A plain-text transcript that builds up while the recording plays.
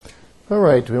All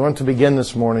right, we want to begin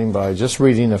this morning by just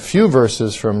reading a few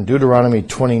verses from Deuteronomy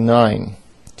 29.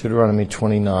 Deuteronomy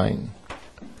 29,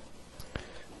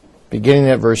 beginning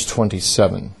at verse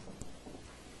 27.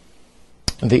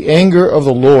 And the anger of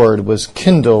the Lord was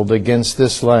kindled against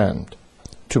this land,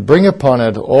 to bring upon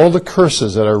it all the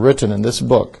curses that are written in this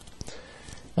book.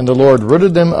 And the Lord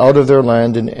rooted them out of their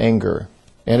land in anger,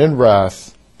 and in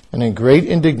wrath, and in great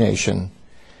indignation,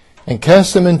 and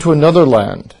cast them into another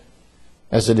land,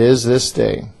 as it is this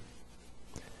day.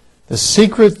 The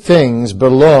secret things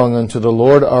belong unto the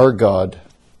Lord our God,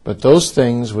 but those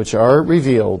things which are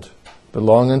revealed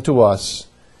belong unto us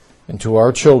and to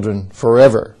our children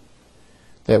forever,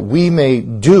 that we may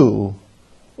do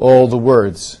all the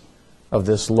words of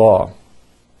this law.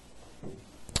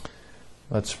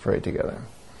 Let's pray together.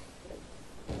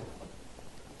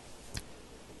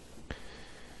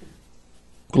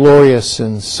 Glorious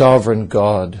and sovereign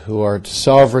God, who art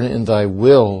sovereign in thy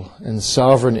will and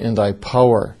sovereign in thy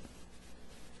power,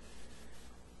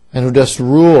 and who dost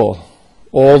rule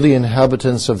all the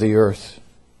inhabitants of the earth,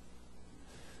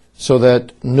 so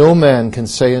that no man can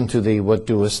say unto thee, What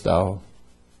doest thou?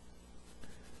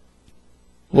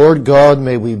 Lord God,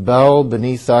 may we bow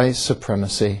beneath thy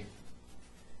supremacy.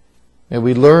 May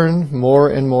we learn more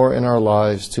and more in our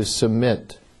lives to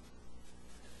submit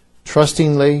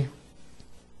trustingly,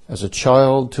 as a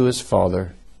child to his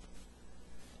Father,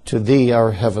 to thee,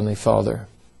 our Heavenly Father.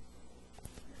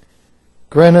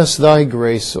 Grant us thy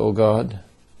grace, O God,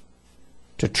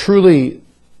 to truly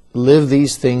live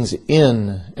these things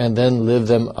in and then live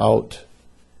them out,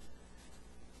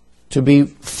 to be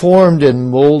formed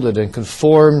and molded and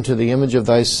conformed to the image of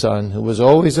thy Son, who was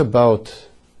always about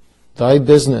thy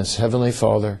business, Heavenly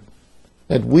Father,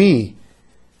 that we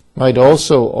might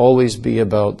also always be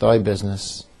about thy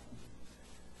business.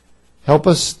 Help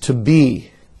us to be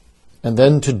and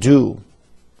then to do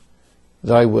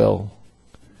thy will,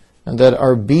 and that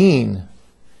our being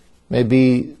may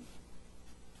be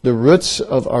the roots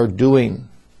of our doing,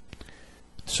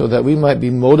 so that we might be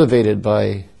motivated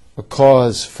by a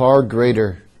cause far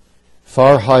greater,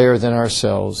 far higher than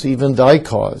ourselves, even thy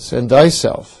cause and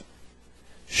thyself.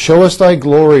 Show us thy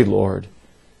glory, Lord,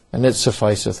 and it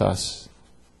sufficeth us.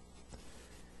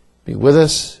 Be with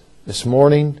us this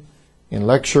morning in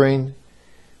lecturing.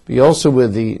 Be also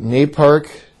with the NAPARC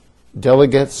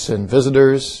delegates and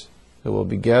visitors that will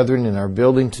be gathering in our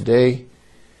building today.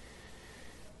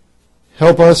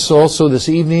 Help us also this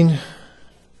evening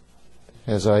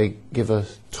as I give a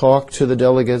talk to the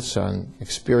delegates on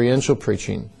experiential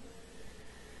preaching.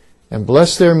 And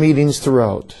bless their meetings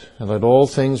throughout, and let all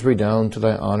things redound to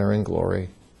thy honor and glory.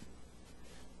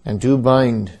 And do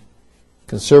bind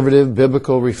conservative,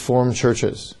 biblical, reformed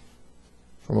churches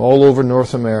from all over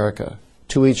North America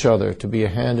to each other, to be a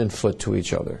hand and foot to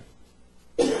each other.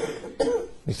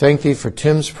 We thank thee for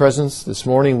Tim's presence this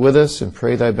morning with us and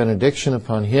pray thy benediction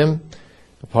upon him,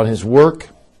 upon his work,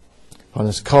 upon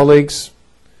his colleagues,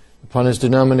 upon his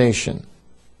denomination.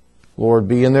 Lord,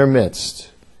 be in their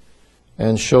midst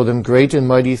and show them great and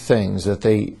mighty things that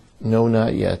they know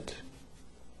not yet.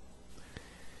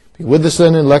 Be with us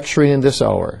then in lecturing in this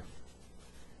hour.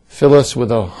 Fill us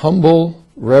with a humble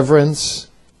reverence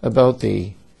about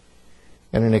thee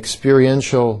and an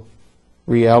experiential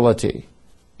reality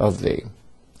of thee.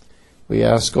 We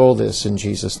ask all this in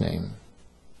Jesus' name.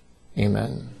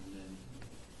 Amen.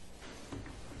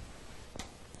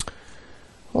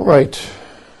 All right.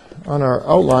 On our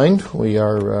outline, we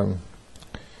are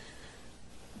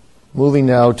moving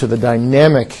now to the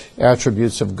dynamic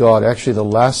attributes of God. Actually, the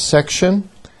last section.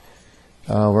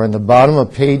 We're in the bottom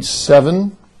of page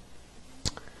 7.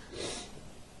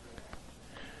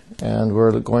 And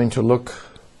we're going to look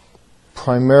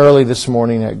primarily this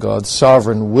morning at God's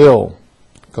sovereign will.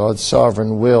 God's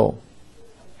sovereign will.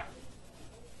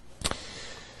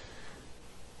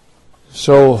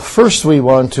 So first we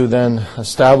want to then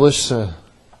establish a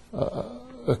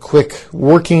quick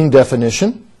working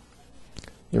definition.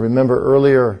 You remember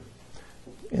earlier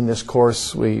in this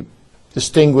course we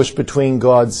distinguished between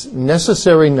God's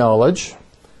necessary knowledge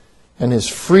and his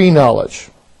free knowledge.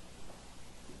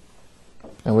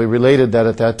 And we related that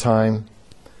at that time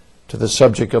to the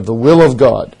subject of the will of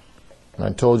God. And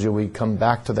I told you we'd come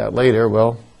back to that later.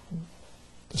 Well,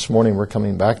 this morning we're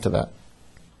coming back to that.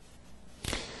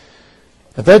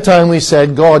 At that time we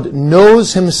said God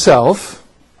knows himself,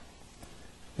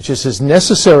 which is his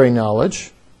necessary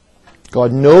knowledge.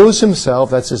 God knows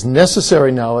himself, that's his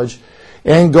necessary knowledge.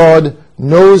 And God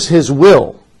knows his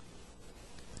will.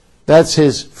 That's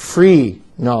his free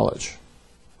knowledge.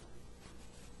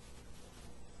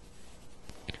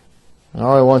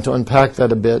 Now I want to unpack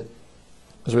that a bit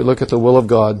as we look at the will of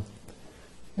God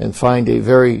and find a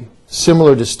very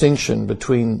similar distinction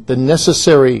between the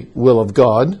necessary will of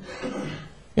God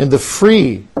and the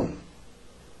free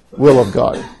will of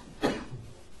God.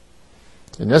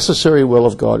 The necessary will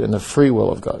of God and the free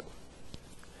will of God.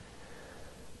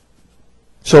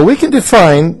 So we can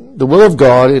define the will of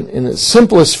God in its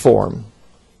simplest form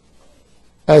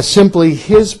as simply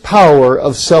His power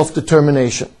of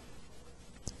self-determination.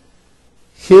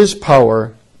 His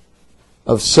power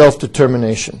of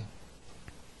self-determination.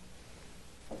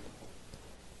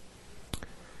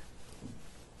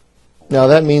 Now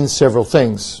that means several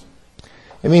things.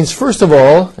 It means, first of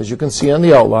all, as you can see on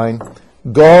the outline,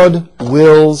 God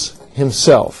wills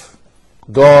Himself.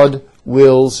 God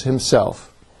wills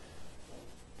Himself.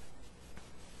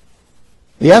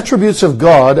 The attributes of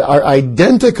God are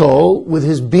identical with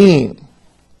His being.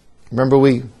 Remember,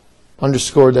 we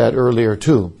underscored that earlier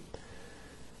too.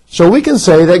 So we can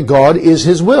say that God is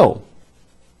His will.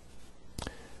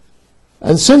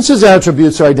 And since His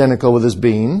attributes are identical with His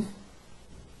being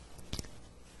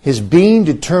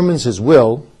determines His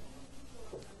will,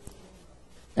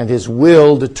 and His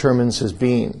will determines His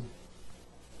being.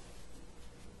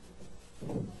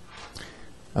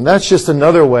 And that's just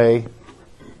another way,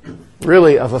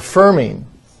 really, of affirming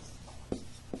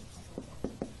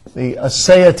the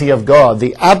aseity of God,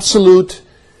 the absolute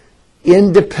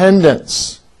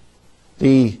independence,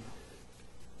 the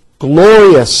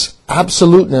glorious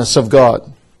absoluteness of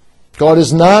God. God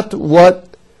is not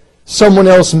what someone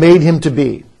else made Him to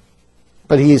be,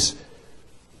 but He's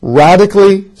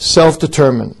radically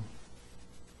self-determined.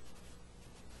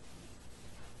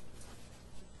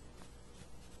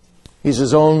 He's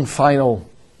His own final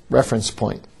reference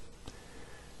point.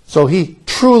 So He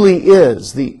truly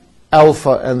is the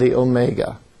Alpha and the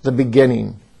Omega, the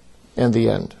beginning and the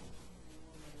end.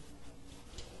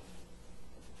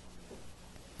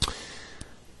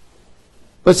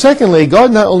 But secondly,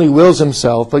 God not only wills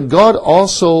Himself, but God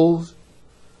also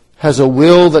has a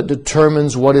will that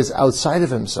determines what is outside of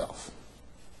Himself.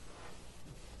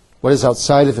 What is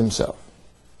outside of Himself.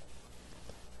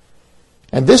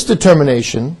 And this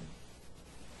determination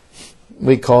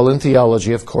we call in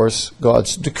theology, of course,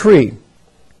 God's decree.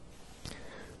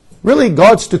 Really,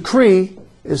 God's decree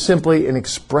is simply an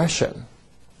expression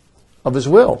of His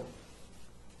will.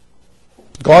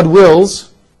 God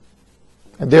wills,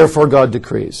 and therefore God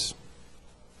decrees.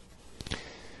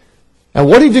 And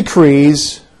what He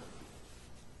decrees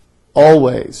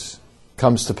always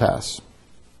comes to pass.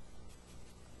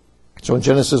 So in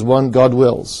Genesis 1, God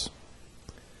wills.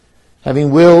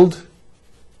 Having willed,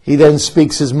 He then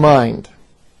speaks His mind.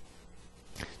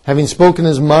 Having spoken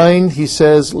His mind, He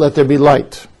says, "Let there be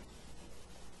light."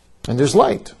 And there's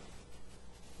light.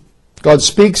 God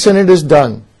speaks and it is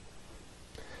done.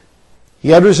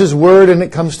 He utters His word and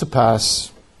it comes to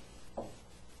pass.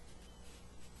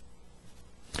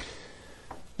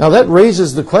 Now that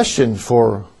raises the question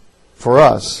for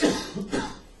us.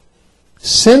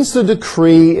 Since the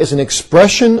decree is an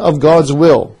expression of God's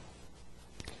will,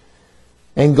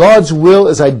 and God's will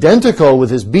is identical with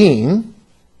His being,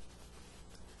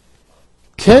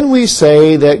 can we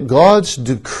say that God's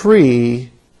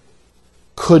decree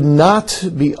could not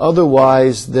be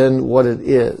otherwise than what it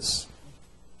is?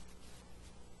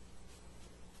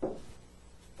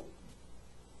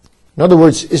 In other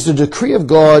words, is the decree of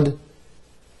God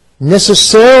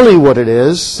necessarily what it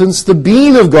is, since the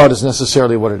being of God is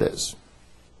necessarily what it is?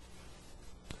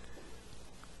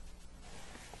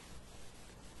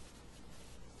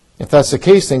 If that's the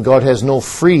case, then God has no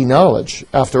free knowledge,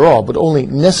 after all, but only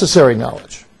necessary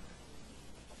knowledge.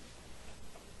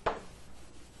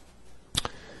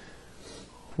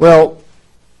 Well,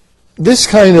 this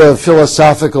kind of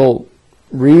philosophical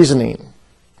reasoning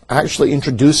actually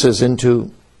introduces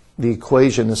into the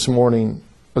equation this morning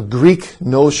a Greek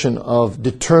notion of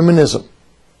determinism.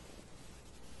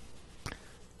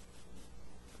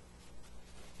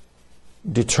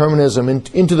 Determinism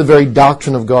into the very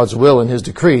doctrine of God's will and His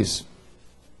decrees.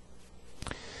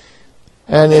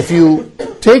 And if you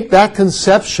take that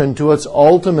conception to its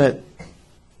ultimate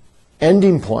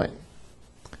ending point,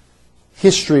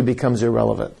 history becomes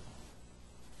irrelevant.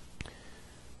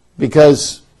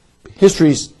 Because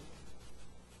history's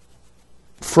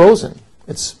frozen.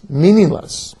 It's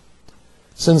meaningless.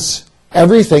 Since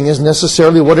everything is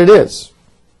necessarily what it is.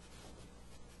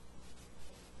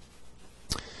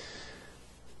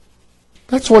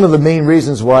 That's one of the main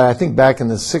reasons why I think back in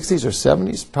the 60s or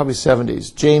 70s, probably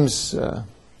 70s, James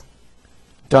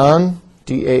Daane,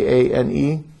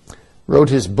 D-A-A-N-E, wrote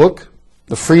his book,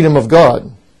 The Freedom of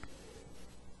God.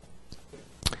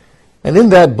 And in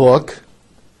that book,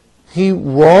 he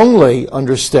wrongly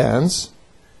understands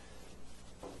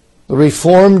the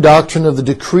Reformed doctrine of the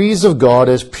decrees of God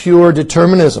as pure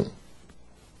determinism.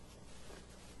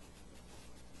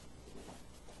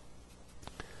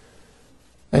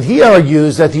 And he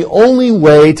argues that the only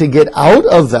way to get out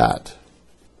of that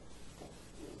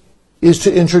is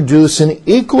to introduce an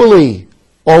equally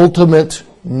ultimate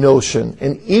notion of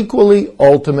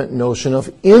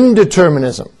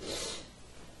indeterminism.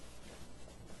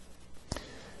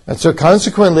 And so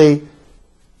consequently,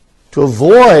 to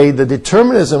avoid the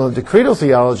determinism of decretal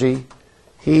theology,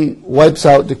 he wipes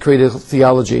out decretal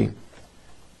theology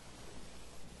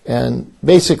and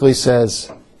basically says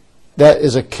that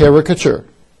is a caricature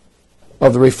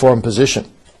of the Reformed position.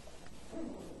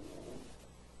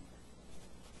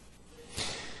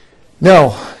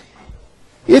 Now,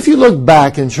 if you look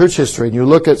back in church history and you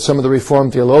look at some of the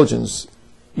Reformed theologians,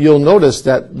 you'll notice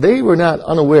that they were not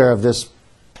unaware of this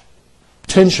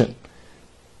tension,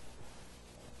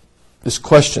 this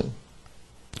question,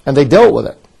 and they dealt with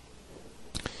it.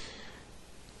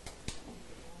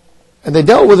 And they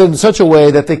dealt with it in such a way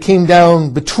that they came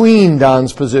down between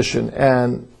Don's position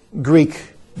and Greek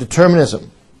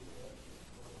determinism.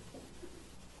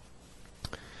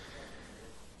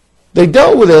 They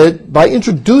dealt with it by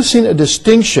introducing a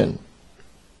distinction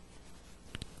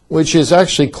which is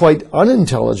actually quite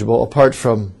unintelligible apart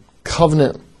from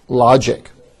covenant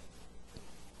logic.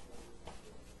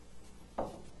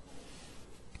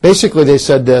 Basically, they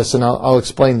said this, and I'll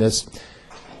explain this,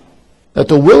 that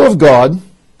the will of God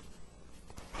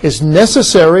is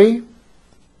necessary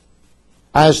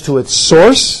as to its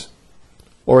source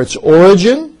or its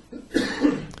origin,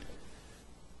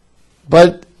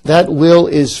 but that will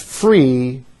is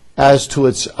free as to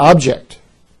its object.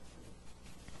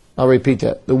 I'll repeat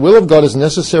that. The will of God is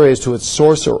necessary as to its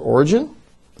source or origin,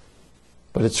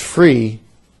 but it's free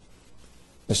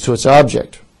as to its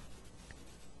object.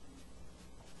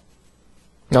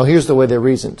 Now here's the way they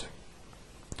reasoned.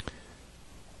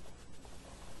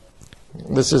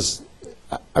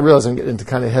 I realize I'm getting into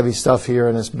kind of heavy stuff here,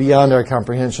 and it's beyond our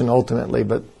comprehension ultimately,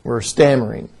 but we're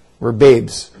stammering. We're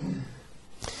babes.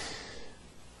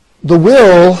 The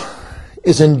will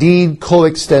is indeed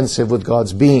coextensive with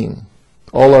God's being.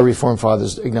 All our Reformed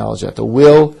fathers acknowledge that. The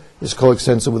will is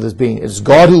coextensive with His being. It is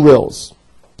God who wills.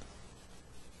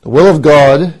 The will of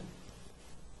God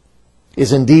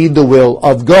is indeed the will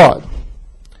of God.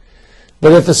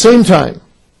 But at the same time,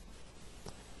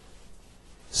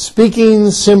 speaking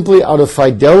simply out of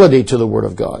fidelity to the Word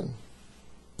of God,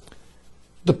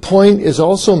 the point is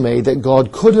also made that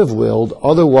God could have willed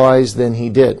otherwise than He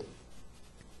did.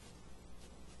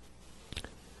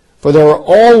 For there are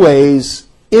always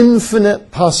infinite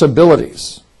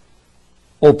possibilities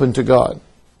open to God.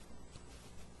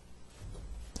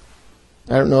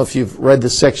 I don't know if you've read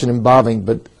this section in Bavinck,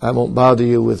 but I won't bother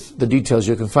you with the details.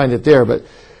 You can find it there. But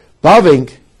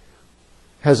Bavinck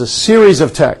has a series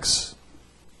of texts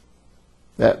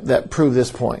that prove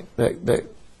this point, that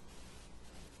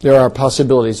there are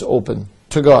possibilities open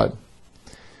to God.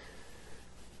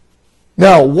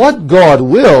 Now, what God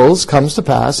wills comes to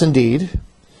pass, indeed,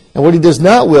 and what He does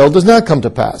not will does not come to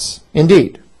pass,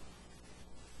 indeed.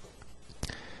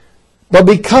 But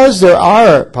because there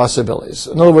are possibilities,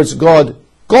 in other words, God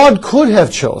could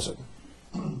have chosen,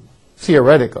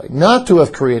 theoretically, not to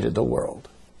have created the world.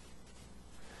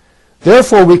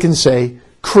 Therefore, we can say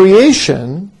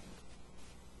creation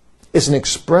is an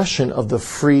expression of the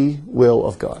free will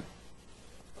of God.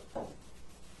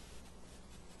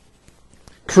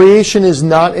 Creation is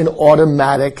not an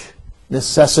automatic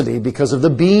necessity because of the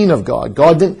being of God.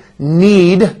 God didn't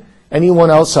need anyone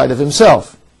outside of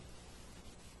Himself.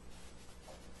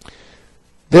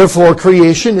 Therefore,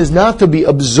 creation is not to be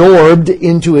absorbed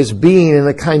into His being in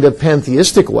a kind of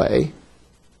pantheistic way,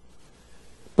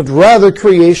 but rather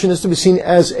creation is to be seen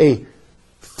as a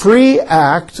free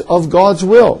act of God's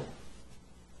will.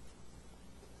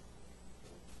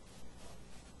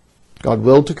 God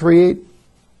willed to create,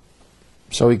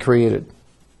 so He created.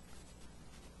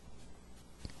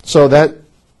 So that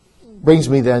brings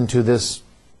me then to this,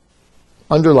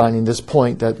 underlining this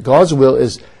point that God's will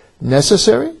is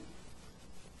necessary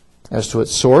as to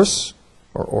its source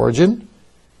or origin,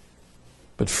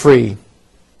 but free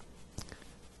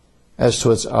as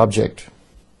to its object.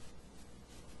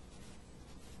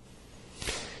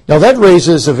 Now that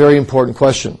raises a very important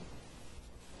question.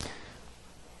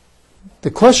 The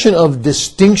question of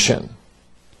distinction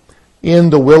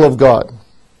in the will of God.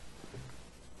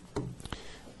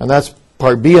 And that's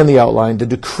part B in the outline, the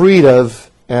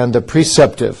decretive and the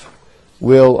preceptive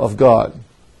will of God.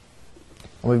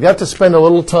 And we've got to spend a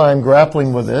little time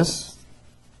grappling with this.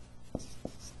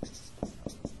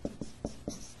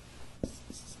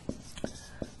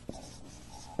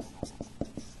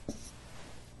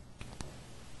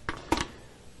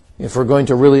 if we're going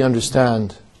to really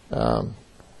understand the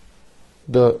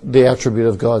attribute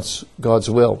of God's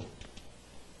will.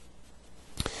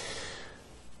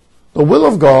 The will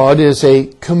of God is a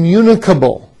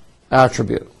communicable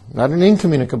attribute, not an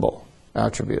incommunicable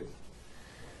attribute.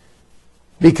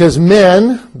 Because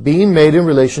men, being made in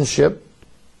relationship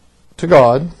to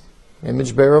God,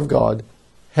 image bearer of God,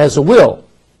 has a will.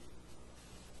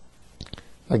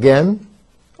 Again,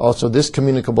 also this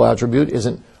communicable attribute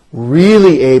isn't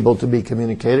really able to be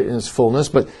communicated in its fullness,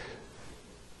 but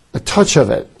a touch of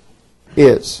it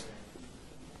is.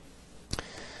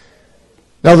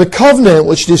 Now the covenant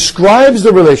which describes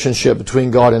the relationship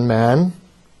between God and man,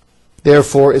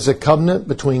 therefore, is a covenant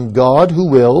between God who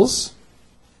wills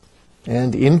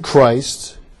and in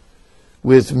Christ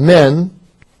with men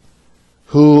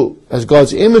who, as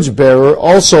God's image bearer,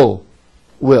 also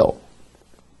will.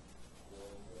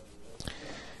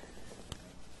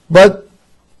 But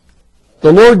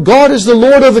the Lord God is the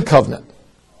Lord of the covenant.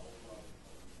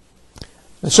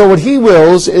 And so what He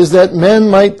wills is that men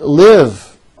might live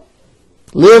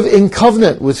in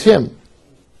covenant with Him.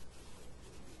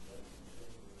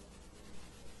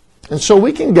 And so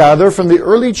we can gather from the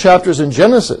early chapters in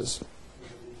Genesis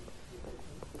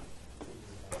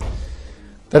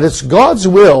that it's God's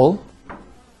will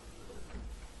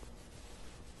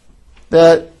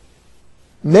that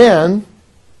man,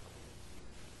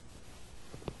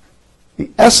 the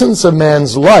essence of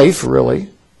man's life, really,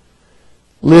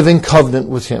 live in covenant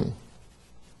with Him.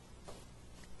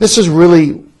 This is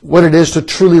really what it is to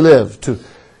truly live, to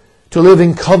live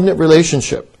in covenant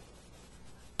relationship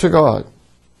to God.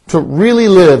 To really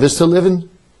live is to live in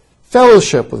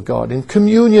fellowship with God, in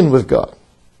communion with God.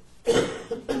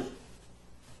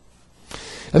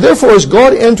 And therefore, as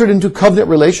God entered into covenant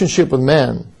relationship with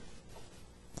man,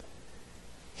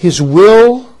 His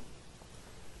will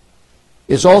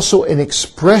is also an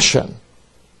expression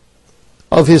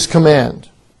of His command.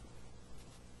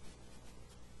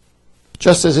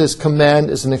 Just as His command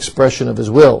is an expression of His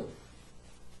will.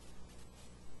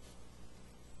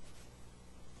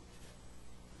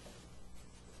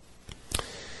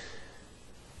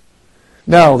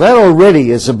 Now, that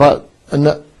already is about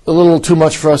a little too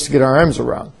much for us to get our arms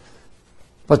around.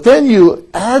 But then you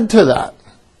add to that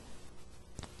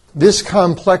this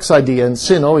complex idea, and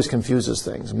sin always confuses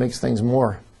things, makes things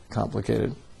more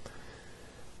complicated.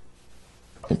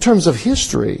 In terms of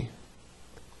history,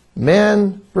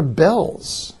 man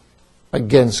rebels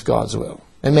against God's will.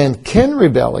 And man can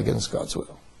rebel against God's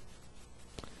will.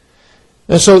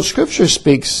 And so Scripture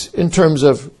speaks in terms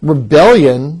of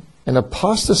rebellion and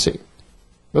apostasy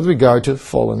with regard to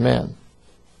fallen man.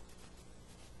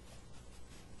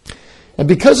 And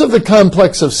because of the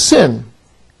complex of sin,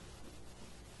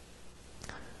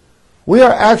 we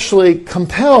are actually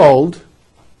compelled,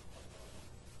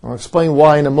 I'll explain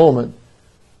why in a moment,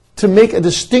 to make a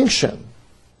distinction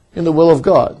in the will of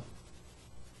God.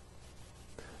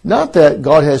 Not that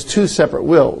God has two separate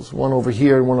wills, one over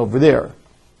here and one over there,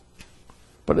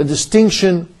 but a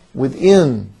distinction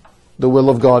within the will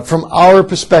of God from our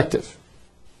perspective.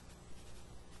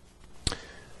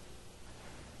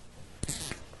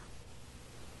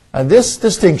 And this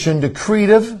distinction,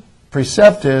 decretive,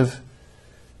 preceptive,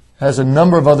 has a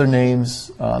number of other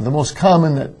names. The most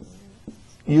common that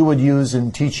you would use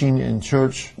in teaching in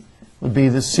church would be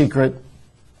the secret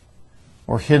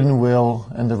or hidden will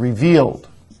and the revealed.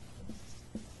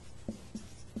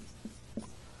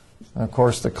 And of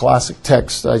course, the classic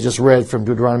text I just read from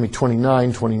Deuteronomy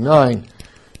 29:29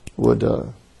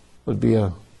 would be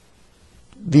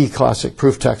the classic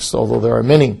proof text, although there are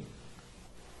many.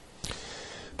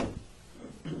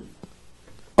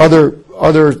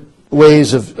 Other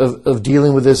ways of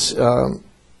dealing with this,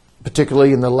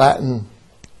 particularly in the Latin,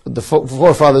 the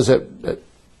forefathers that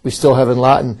we still have in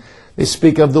Latin, they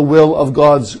speak of the will of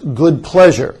God's good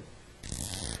pleasure,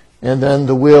 and then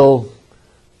the will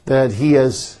that He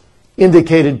has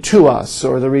indicated to us,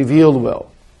 or the revealed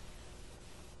will,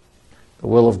 the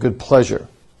will of good pleasure.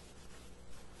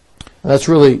 And that's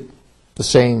really the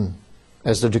same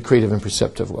as the decretive and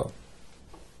preceptive will.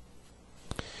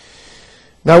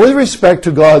 Now, with respect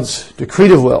to God's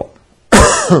decretive will,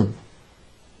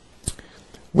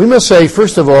 we must say,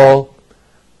 first of all,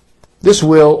 this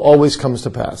will always comes to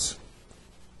pass.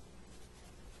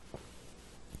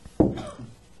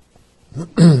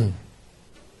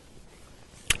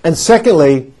 And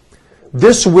secondly,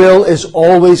 this will is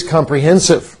always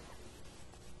comprehensive.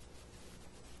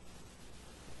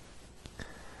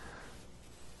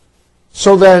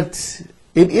 So that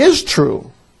it is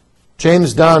true,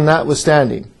 James Donne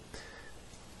notwithstanding,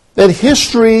 that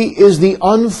history is the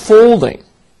unfolding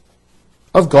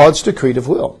of God's decretive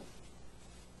will.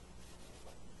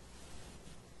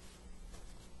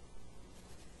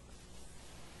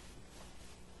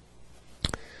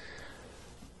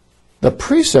 The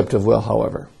precept of will,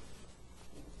 however,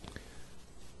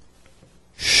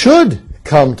 should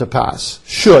come to pass.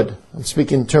 Should. I'm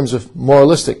speaking in terms of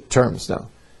moralistic terms now.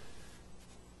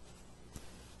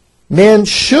 Man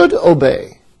should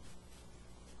obey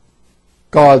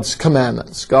God's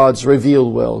commandments, God's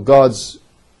revealed will, God's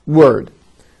word.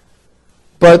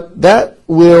 But that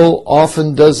will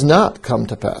often does not come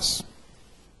to pass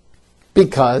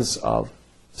because of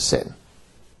sin.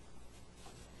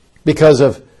 Because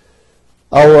of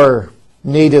our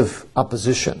native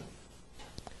opposition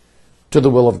to the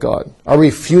will of God, our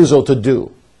refusal to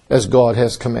do as God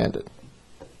has commanded.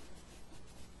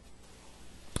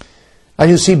 And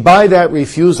you see, by that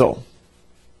refusal,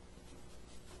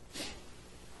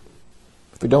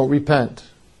 if we don't repent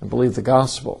and believe the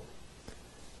gospel,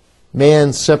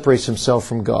 man separates himself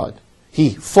from God.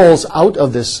 He falls out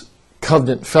of this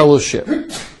covenant fellowship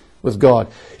with God.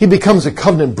 He becomes a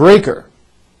covenant breaker.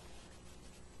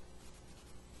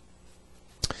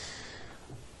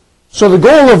 So the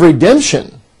goal of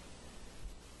redemption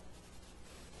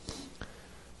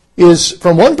is,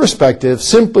 from one perspective,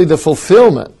 simply the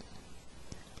fulfillment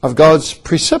of God's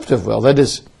preceptive will. That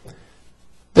is,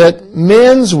 that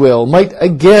man's will might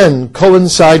again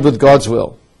coincide with God's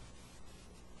will.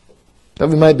 That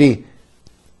we might be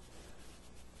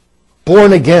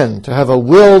born again to have a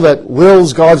will that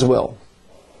wills God's will.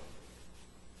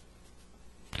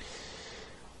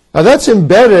 Now that's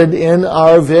embedded in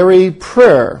our very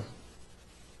prayer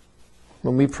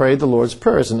when we pray the Lord's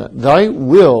Prayer, isn't it? Thy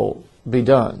will be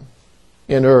done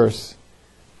in earth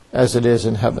as it is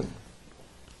in heaven.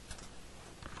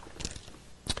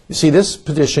 You see, this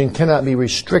petition cannot be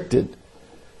restricted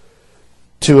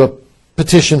to a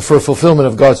petition for fulfillment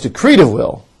of God's decretive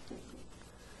will.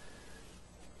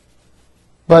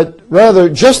 But rather,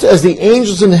 just as the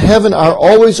angels in heaven are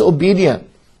always obedient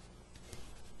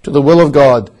to the will of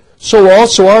God, so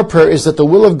also our prayer is that the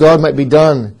will of God might be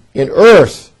done in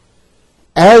earth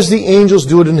as the angels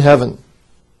do it in heaven.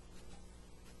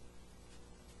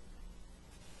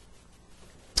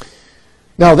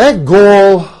 Now that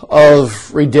goal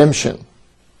of redemption,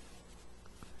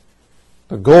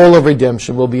 the goal of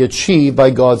redemption will be achieved by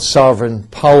God's sovereign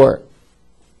power.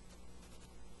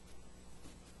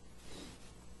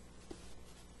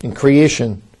 In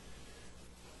creation,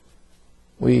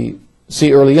 we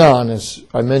see early on, as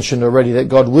I mentioned already, that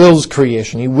God wills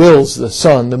creation. He wills the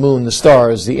sun, the moon, the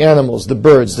stars, the animals, the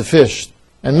birds, the fish,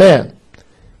 and man.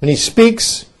 When He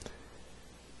speaks,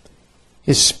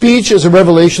 His speech is a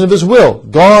revelation of His will.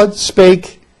 God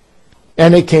spake,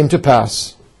 and it came to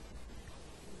pass.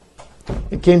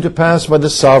 It came to pass by the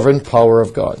sovereign power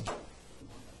of God.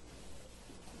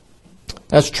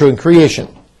 That's true in creation.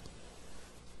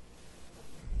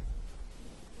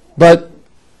 But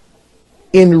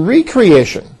in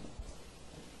recreation,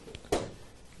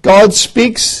 God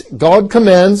speaks, God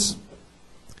commands.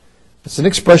 It's an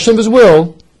expression of His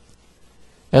will,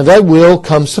 and that will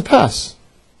comes to pass.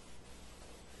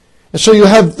 And so you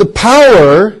have the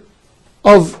power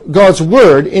of God's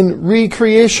Word in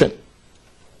recreation.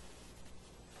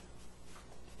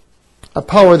 A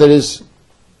power that is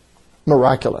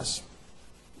miraculous.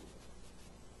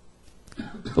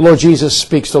 The Lord Jesus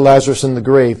speaks to Lazarus in the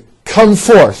grave, "Come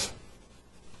forth."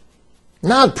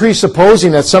 Not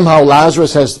presupposing that somehow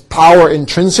Lazarus has power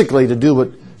intrinsically to do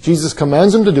what Jesus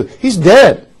commands him to do. He's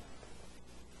dead.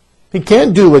 He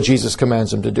can't do what Jesus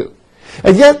commands him to do.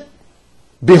 And yet,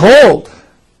 behold,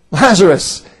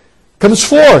 Lazarus comes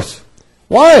forth.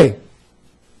 Why?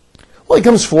 Well, he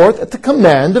comes forth at the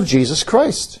command of Jesus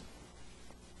Christ.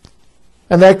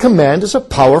 And that command is a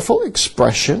powerful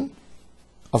expression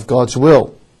of God's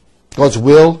will. God's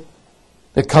will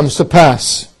that comes to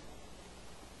pass.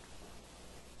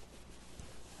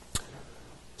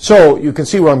 So, you can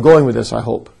see where I'm going with this, I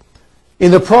hope.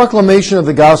 In the proclamation of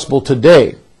the gospel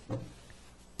today,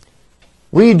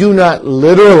 we do not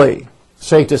literally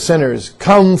say to sinners,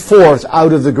 "Come forth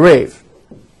out of the grave."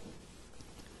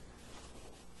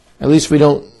 At least we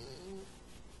don't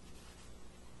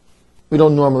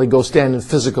normally go stand in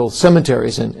physical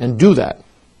cemeteries and do that.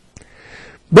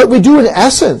 But we do, in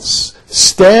essence,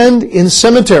 stand in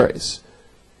cemeteries,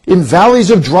 in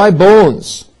valleys of dry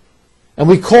bones, and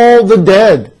we call the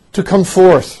dead to come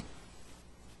forth.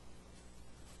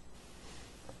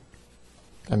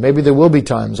 And maybe there will be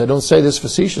times, I don't say this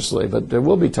facetiously, but there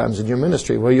will be times in your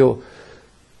ministry where you'll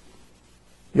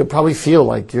probably feel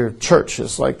like your church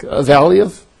is like a valley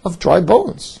of dry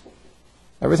bones.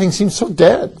 Everything seems so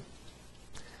dead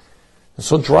and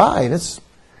so dry, and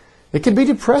it can be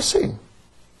depressing.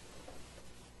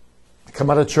 I come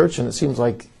out of church and it seems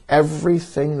like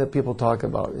everything that people talk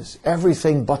about is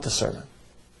everything but the sermon.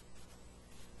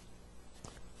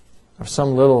 Or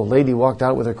some little lady walked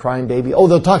out with her crying baby. Oh,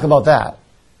 they'll talk about that.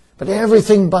 But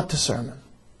everything but the sermon.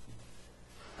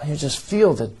 And you just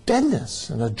feel the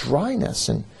deadness and the dryness,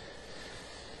 and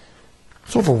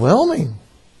it's overwhelming.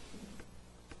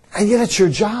 And yet it's your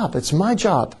job. It's my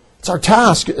job. It's our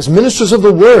task as ministers of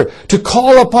the Word to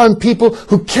call upon people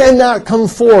who cannot come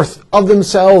forth of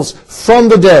themselves from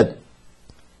the dead.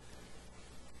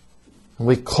 And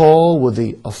we call with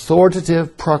the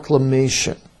authoritative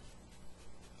proclamation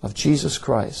of Jesus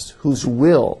Christ, whose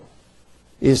will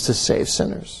is to save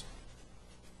sinners.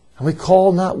 And we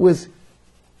call not with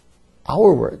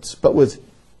our words, but with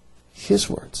His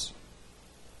words.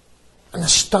 And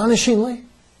astonishingly,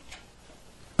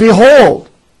 behold,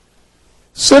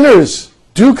 sinners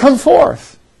do come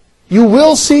forth. You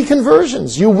will see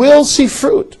conversions. You will see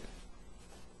fruit.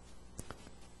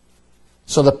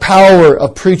 So the power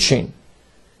of preaching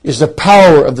is the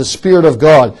power of the Spirit of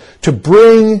God to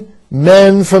bring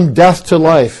men from death to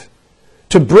life,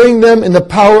 to bring them in the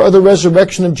power of the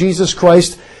resurrection of Jesus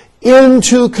Christ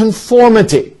into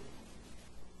conformity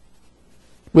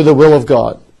with the will of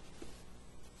God.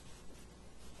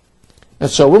 And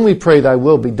so when we pray, thy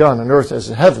will be done on earth as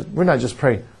in heaven, we're not just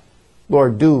praying,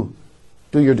 Lord, do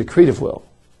your decretive will.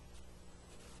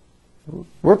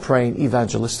 We're praying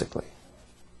evangelistically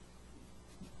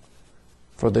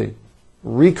for the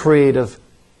recreative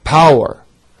power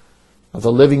of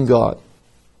the living God,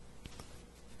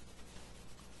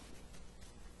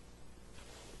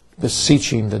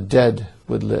 beseeching the dead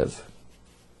would live.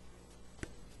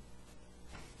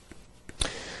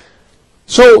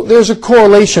 So there's a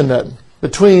correlation then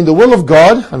between the will of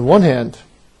God on one hand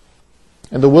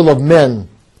and the will of men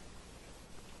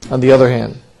on the other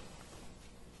hand.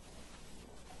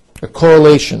 A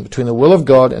correlation between the will of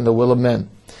God and the will of men.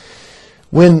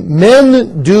 When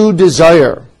men do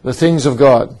desire the things of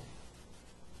God,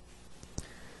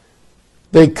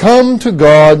 they come to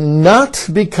God not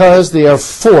because they are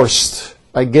forced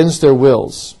against their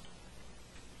wills,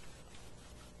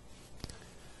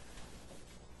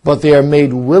 but they are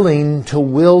made willing to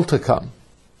will to come.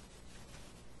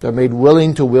 They're made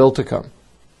willing to will to come.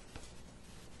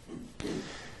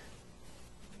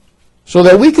 So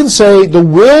that we can say the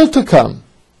will to come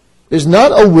is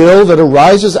not a will that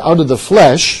arises out of the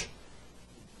flesh,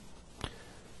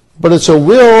 but it's a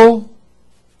will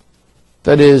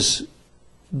that is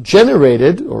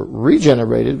generated, or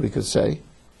regenerated, we could say,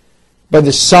 by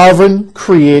the sovereign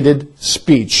created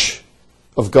speech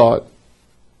of God.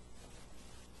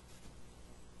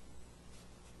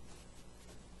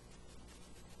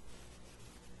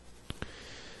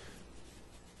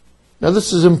 Now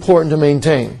this is important to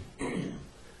maintain,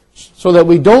 so that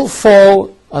we don't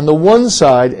fall on the one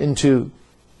side into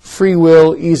free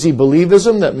will, easy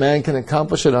believism, that man can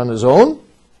accomplish it on his own.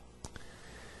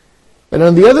 And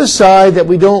on the other side, that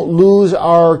we don't lose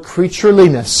our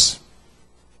creatureliness.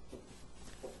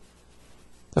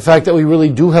 The fact that we really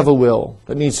do have a will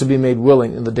that needs to be made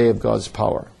willing in the day of God's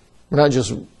power. We're not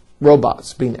just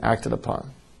robots being acted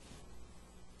upon.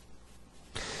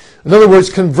 In other words,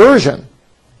 conversion.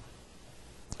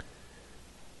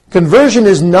 Conversion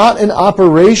is not an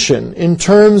operation in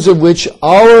terms of which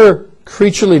our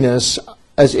creatureliness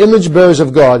as image bearers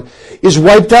of God is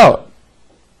wiped out,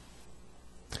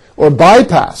 or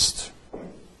bypassed,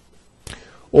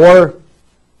 or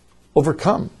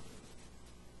overcome.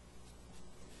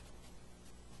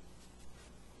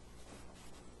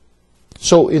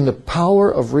 So in the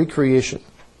power of recreation,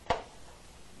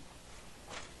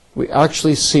 we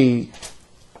actually see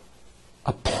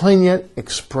a poignant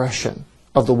expression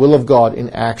of the will of God in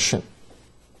action.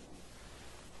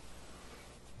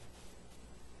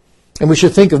 And we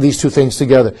should think of these two things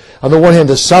together. On the one hand,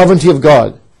 the sovereignty of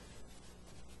God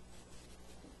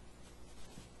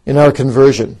in our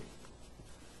conversion.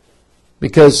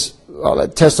 Because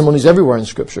that testimony is everywhere in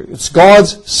Scripture. It's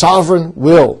God's sovereign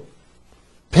will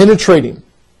penetrating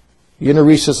the inner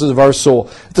recesses of our soul.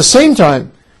 At the same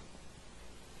time,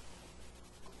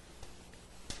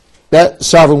 that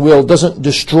sovereign will doesn't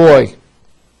destroy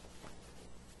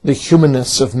the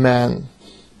humanness of man.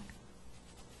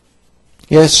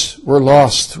 Yes, we're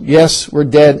lost. Yes, we're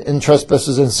dead in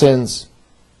trespasses and sins.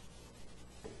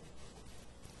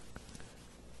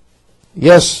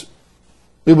 Yes,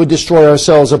 we would destroy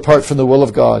ourselves apart from the will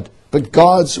of God. But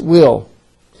God's will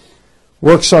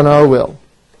works on our will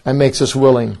and makes us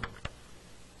willing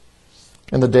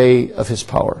in the day of His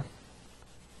power.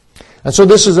 And so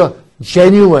this is a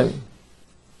genuine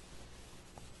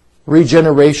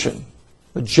regeneration,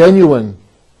 a genuine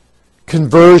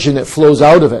conversion that flows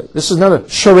out of it. This is not a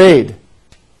charade.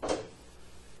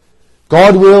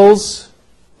 God wills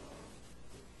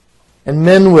and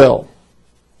men will.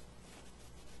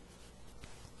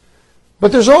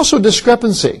 But there's also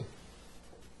discrepancy.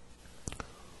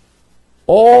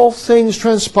 All things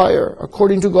transpire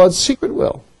according to God's secret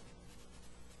will.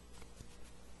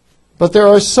 But there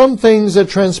are some things that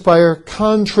transpire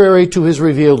contrary to His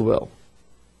revealed will.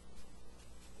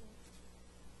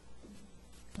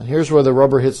 And here's where the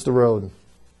rubber hits the road.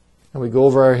 And we go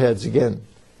over our heads again.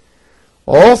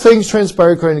 All things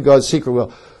transpire according to God's secret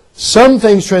will. Some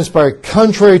things transpire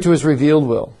contrary to His revealed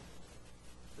will.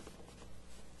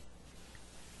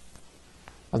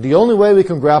 And the only way we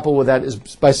can grapple with that is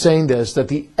by saying this, that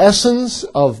the essence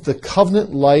of the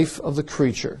covenant life of the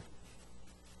creature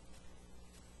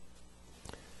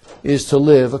is to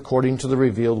live according to the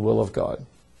revealed will of God.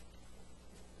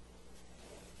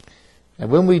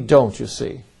 And when we don't, you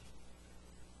see,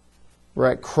 we're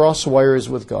at cross wires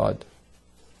with God.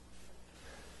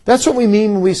 That's what we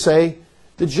mean when we say,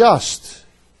 the just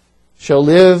shall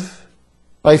live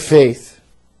by faith.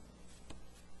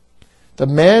 The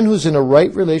man who's in a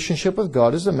right relationship with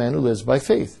God is the man who lives by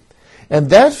faith. And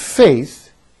that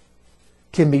faith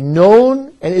can be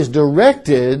known and is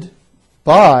directed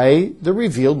by the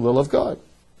revealed will of God.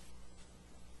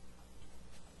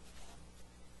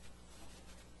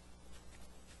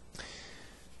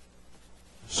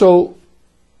 So,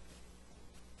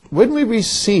 when we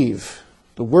receive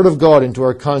the Word of God into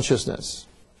our consciousness,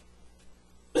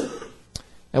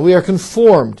 and we are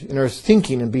conformed in our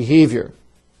thinking and behavior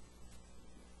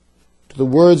to the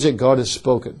words that God has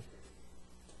spoken,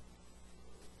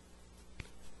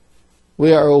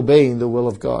 we are obeying the will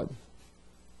of God.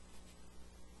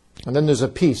 And then there's a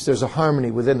peace, there's a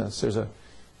harmony within us, there's a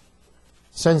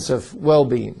sense of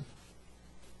well-being.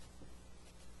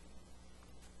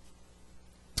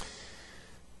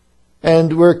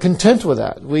 And we're content with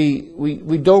that. We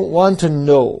don't want to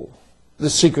know the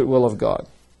secret will of God.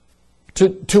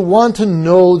 To want to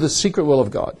know the secret will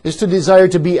of God is to desire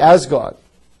to be as God.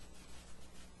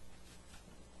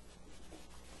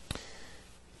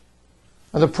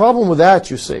 And the problem with that,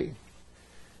 you see,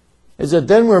 is that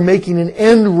then we're making an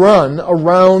end run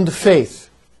around faith,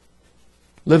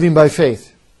 living by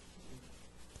faith.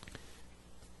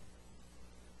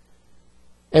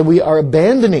 And we are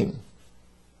abandoning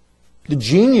the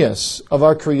genius of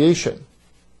our creation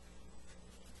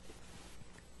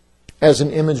as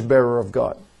an image bearer of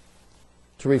God,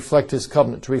 to reflect His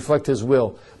covenant, to reflect His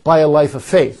will, by a life of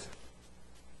faith.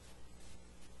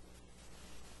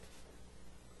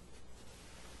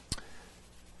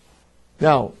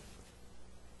 Now,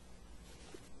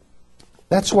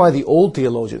 that's why the old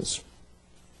theologians,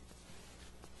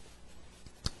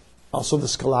 also the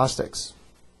scholastics,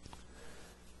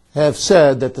 have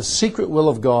said that the secret will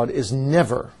of God is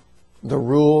never the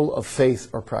rule of faith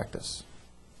or practice.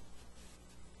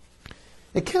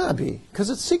 It cannot be, because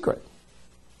it's secret.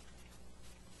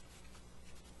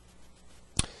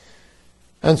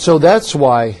 And so that's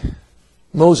why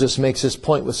Moses makes this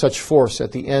point with such force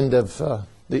at the end of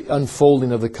the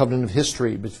unfolding of the covenant of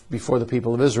history before the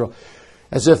people of Israel,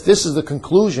 as if this is the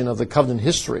conclusion of the covenant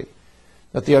history,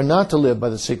 that they are not to live by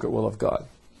the secret will of God.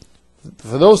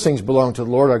 For those things belong to the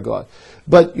Lord our God.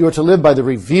 But you are to live by the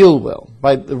revealed will,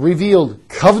 by the revealed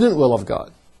covenant will of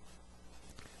God,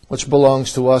 which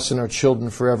belongs to us and our children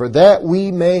forever, that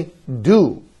we may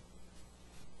do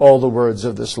all the words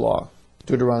of this law.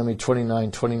 Deuteronomy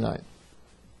 29:29.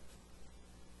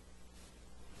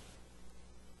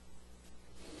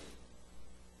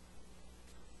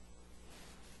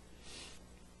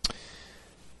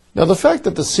 Now, the fact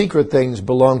that the secret things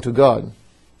belong to God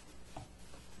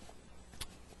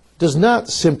does not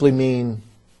simply mean,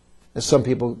 as some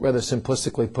people rather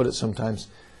simplistically put it sometimes,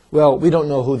 well, we don't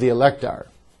know who the elect are.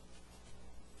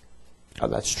 Now,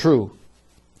 that's true.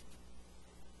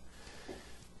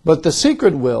 But the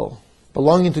secret will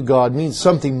belonging to God means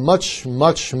something much,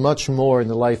 much, much more in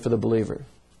the life of the believer.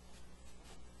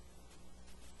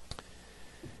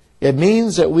 It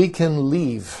means that we can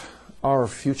leave our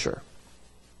future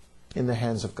in the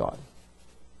hands of God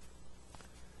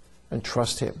and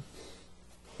trust Him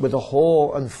with the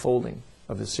whole unfolding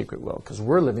of His secret will, because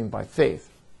we're living by faith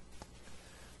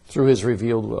through His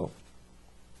revealed will.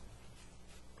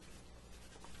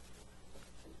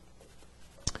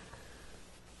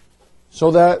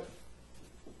 So that,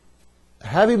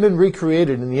 having been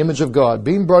recreated in the image of God,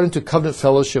 being brought into covenant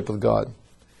fellowship with God,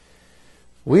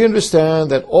 we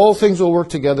understand that all things will work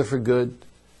together for good.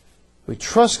 We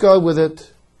trust God with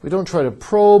it. We don't try to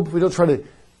probe. We don't try to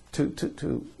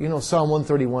Psalm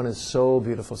 131 is so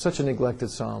beautiful, such a neglected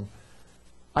psalm.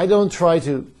 I don't try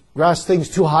to grasp things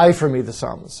too high for me, the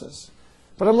psalmist says.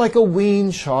 But I'm like a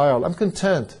weaned child. I'm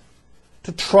content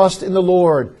to trust in the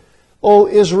Lord. O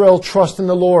Israel, trust in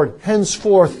the Lord.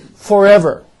 Henceforth,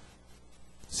 forever.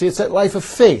 See, it's that life of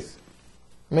faith.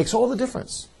 It makes all the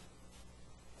difference.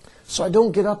 So I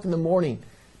don't get up in the morning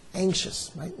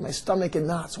anxious, my stomach in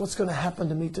knots. What's going to happen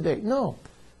to me today? No.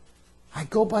 I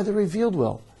go by the revealed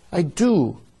will. I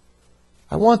do.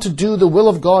 I want to do the will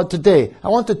of God today. I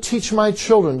want to teach my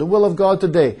children the will of God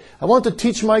today. I want to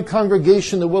teach my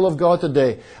congregation the will of God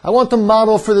today. I want to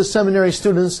model for the seminary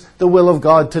students the will of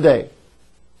God today.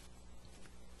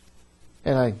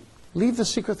 And I leave the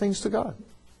secret things to God.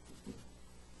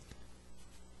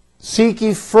 Seek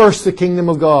ye first the kingdom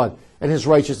of God and His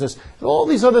righteousness, and all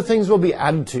these other things will be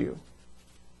added to you.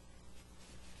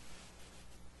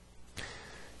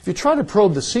 If you try to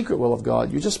probe the secret will of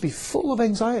God, you'll just be full of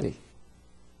anxiety.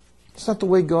 It's not the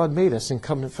way God made us in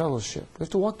covenant fellowship. We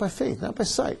have to walk by faith, not by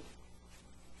sight.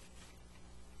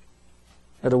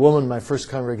 I had a woman in my first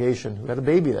congregation who had a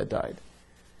baby that died.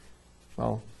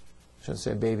 Well, I shouldn't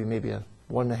say a baby, maybe a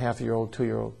 1.5-year-old,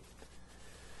 2-year-old.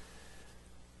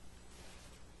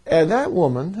 And that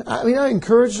woman, I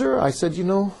encouraged her. I said,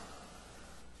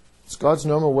 it's God's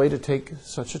normal way to take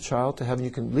such a child to heaven.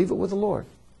 You can leave it with the Lord.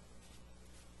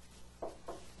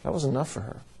 That was enough for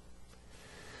her.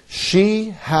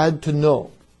 She had to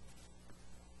know.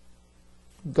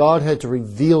 God had to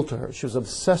reveal to her. She was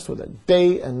obsessed with it.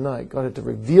 Day and night, God had to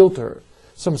reveal to her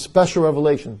some special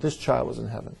revelation. This child was in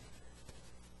heaven.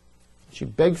 She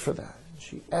begged for that.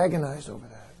 She agonized over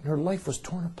that. And her life was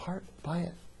torn apart by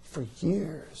it for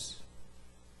years.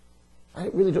 I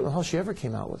really don't know how she ever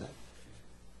came out with it.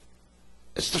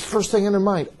 It's the first thing in her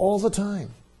mind all the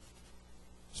time.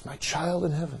 It's my child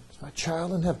in heaven. It's my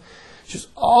child in heaven. She's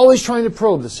always trying to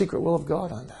probe the secret will of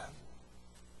God on that.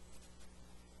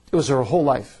 It was her whole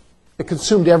life. It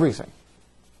consumed everything.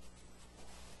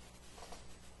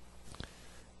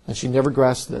 And she never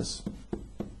grasped this.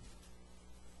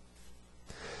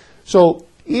 So,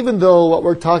 even though what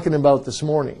we're talking about this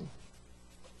morning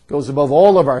goes above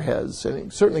all of our heads, and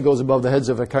it certainly goes above the heads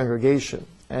of a congregation,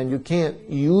 and you can't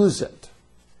use it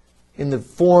in the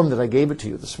form that I gave it to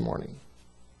you this morning,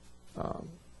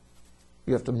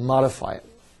 you have to modify it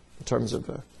in terms of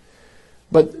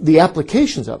but the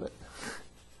applications of it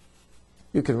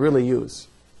you can really use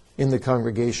in the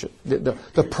congregation.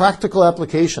 The practical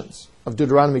applications of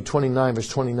Deuteronomy 29, verse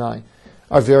 29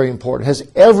 are very important. It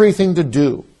has everything to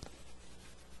do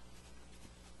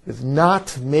with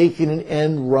not making an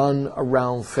end run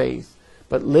around faith,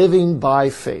 but living by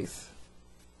faith,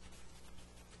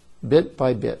 bit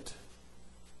by bit.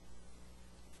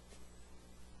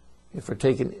 If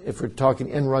we're talking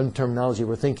end run terminology,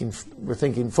 we're thinking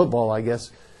football, I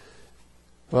guess.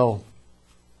 Well,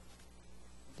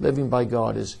 living by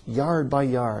God is yard by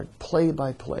yard, play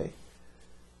by play,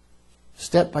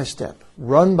 step by step,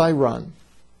 run by run,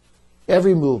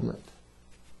 every movement,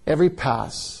 every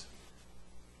pass,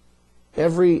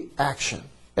 every action,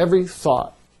 every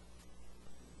thought,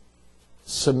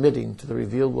 submitting to the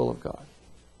revealed will of God.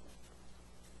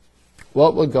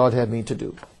 What would God have me to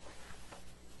do?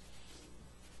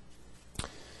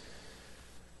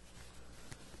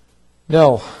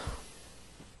 Now,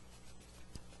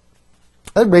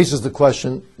 that raises the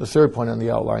question, the third point on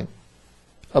the outline,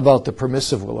 about the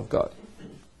permissive will of God.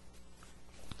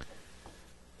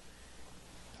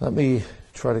 Let me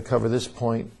try to cover this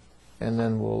point, and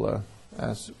then we'll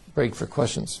break for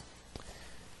questions.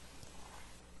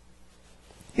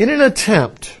 In an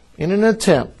attempt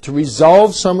to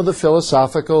resolve some of the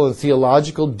philosophical and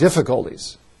theological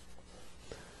difficulties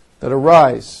that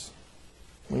arise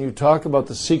when you talk about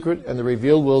the secret and the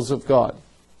revealed wills of God,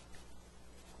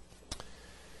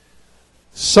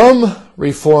 some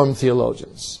Reformed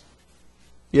theologians,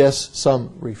 yes,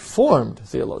 some Reformed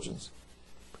theologians,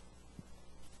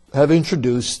 have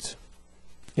introduced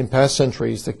in past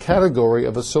centuries the category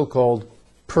of a so-called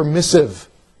permissive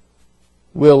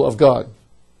will of God.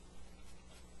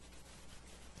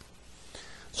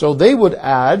 So they would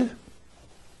add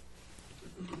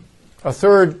a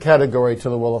third category to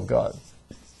the will of God.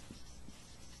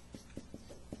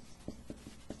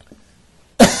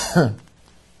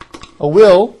 A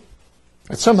will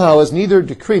that somehow is neither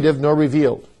decretive nor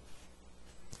revealed.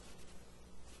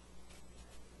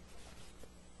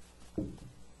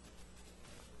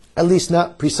 At least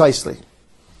not precisely.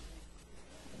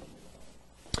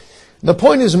 The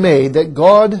point is made that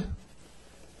God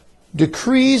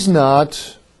decrees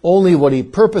not only what He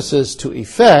purposes to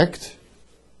effect,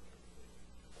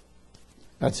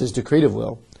 that's His decretive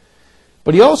will,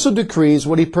 but He also decrees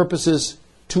what He purposes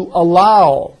to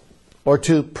allow or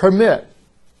to permit.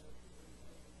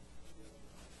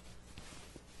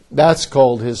 That's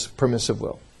called His permissive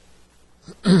will.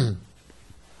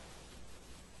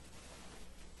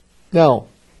 Now,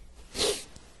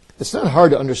 It's not hard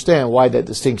to understand why that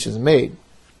distinction is made.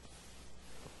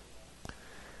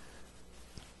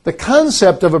 The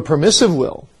concept of a permissive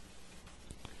will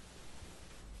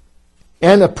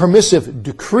and a permissive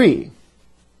decree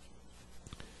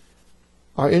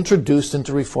are introduced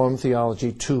into Reformed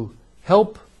theology to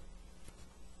help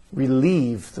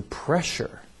relieve the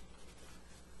pressure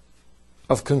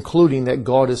of concluding that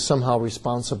God is somehow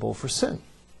responsible for sin.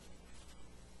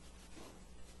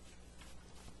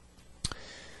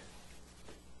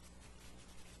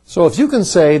 So if you can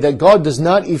say that God does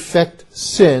not effect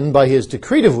sin by his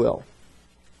decretive will,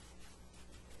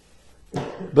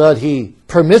 but he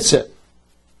permits it,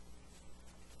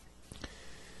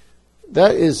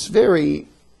 that is very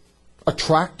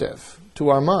attractive to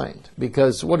our mind,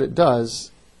 because what it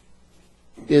does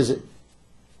is it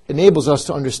enables us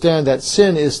to understand that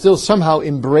sin is still somehow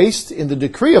embraced in the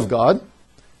decree of God,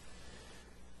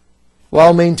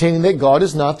 while maintaining that God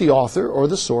is not the author or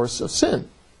the source of sin.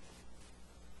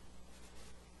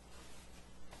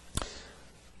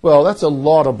 Well, that's a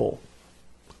laudable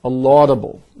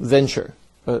venture.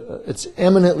 It's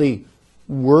eminently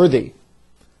worthy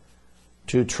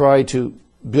to try to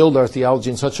build our theology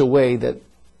in such a way that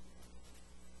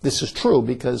this is true,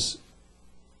 because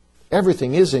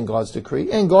everything is in God's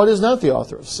decree, and God is not the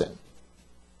author of sin.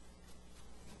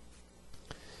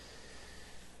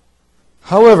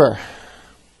 However,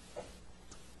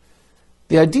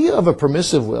 the idea of a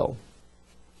permissive will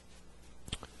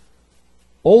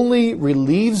only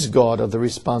relieves God of the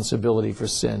responsibility for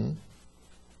sin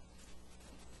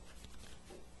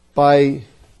by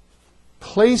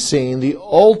placing the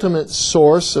ultimate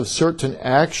source of certain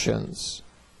actions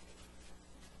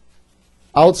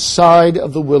outside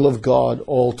of the will of God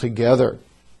altogether.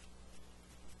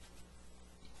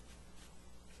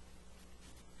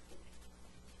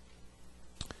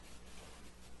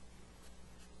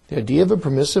 The idea of a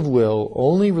permissive will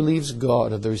only relieves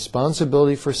God of the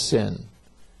responsibility for sin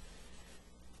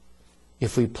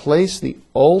if we place the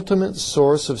ultimate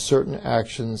source of certain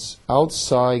actions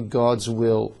outside God's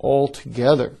will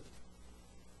altogether.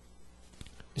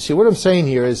 You see, what I'm saying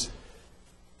here is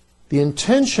the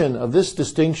intention of this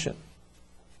distinction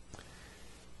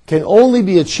can only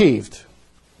be achieved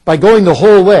by going the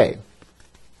whole way,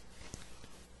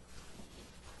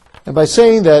 and by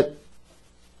saying that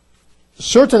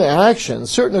certain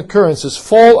actions, certain occurrences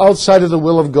fall outside of the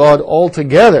will of God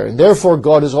altogether, and therefore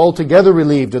God is altogether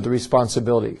relieved of the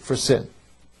responsibility for sin.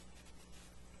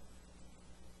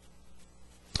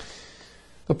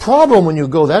 The problem when you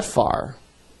go that far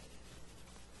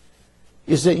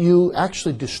is that you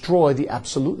actually destroy the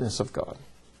absoluteness of God.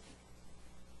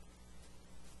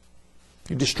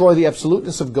 You destroy the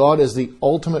absoluteness of God as the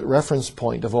ultimate reference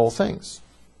point of all things.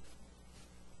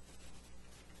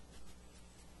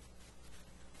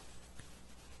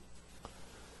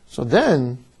 So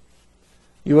then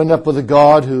you end up with a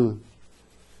God who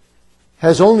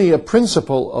has only a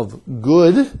principle of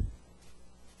good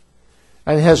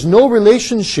and has no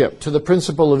relationship to the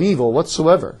principle of evil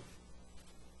whatsoever.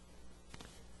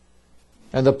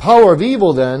 And the power of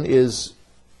evil then is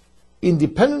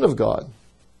independent of God.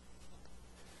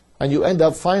 And you end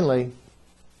up finally,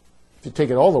 if you take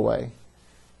it all the way,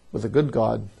 with a good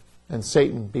God and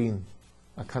Satan being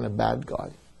a kind of bad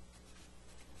God.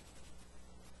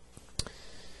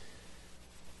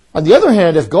 On the other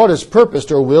hand, if God has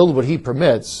purposed or willed what he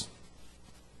permits,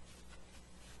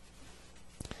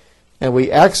 and we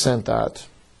accent that,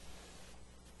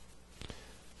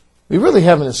 we really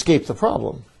haven't escaped the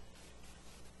problem.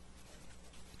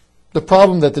 The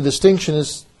problem that the distinction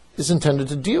is intended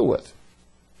to deal with.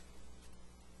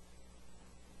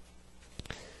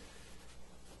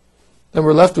 And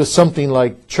we're left with something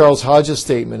like Charles Hodge's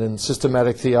statement in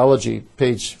Systematic Theology,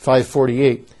 page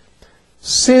 548.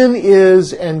 Sin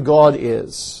is and God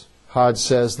is, Hodge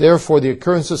says. Therefore, the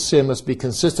occurrence of sin must be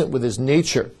consistent with his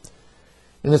nature,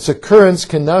 and its occurrence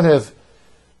cannot have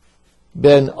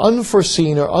been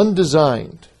unforeseen or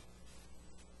undesigned.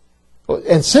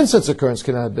 And since its occurrence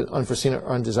cannot have been unforeseen or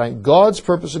undesigned, God's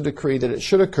purpose or decree that it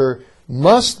should occur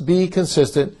must be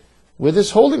consistent with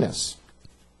his holiness.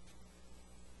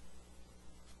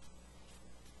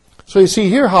 So you see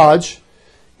here, Hodge,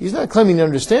 he's not claiming he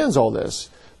understands all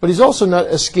this, but he's also not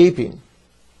escaping.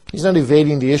 He's not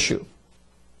evading the issue.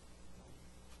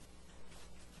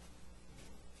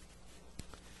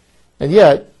 And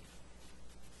yet,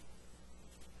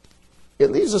 it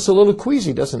leaves us a little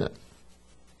queasy, doesn't it?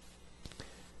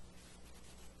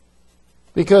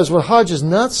 Because what Hodge is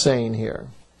not saying here,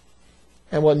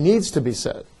 and what needs to be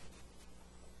said,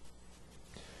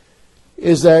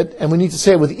 is that, and we need to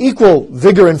say it with equal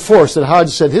vigor and force that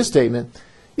Hodge said his statement,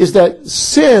 is that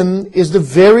sin is the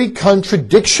very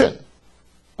contradiction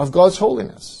of God's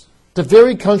holiness, the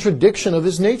very contradiction of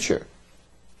His nature.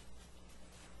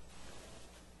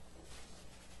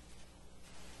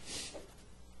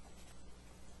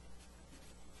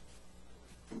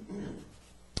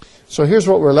 So here's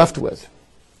what we're left with.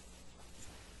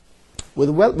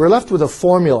 We're left with a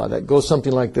formula that goes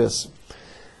something like this.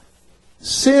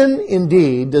 Sin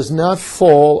indeed does not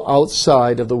fall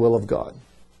outside of the will of God.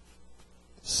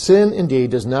 Sin indeed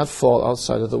does not fall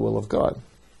outside of the will of God.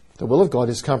 The will of God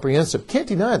is comprehensive. Can't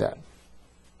deny that.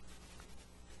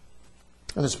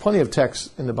 And there's plenty of texts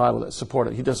in the Bible that support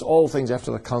it. He does all things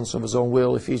after the counsel of His own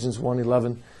will, Ephesians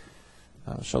 1:11.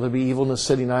 Shall there be evil in the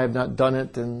city, and I have not done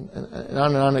it, and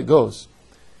on it goes.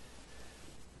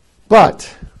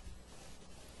 But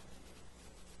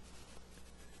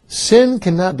sin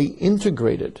cannot be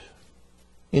integrated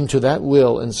into that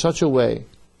will in such a way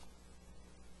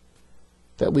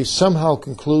that we somehow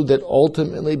conclude that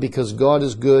ultimately, because God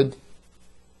is good,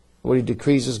 what He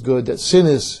decrees is good, that sin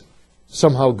is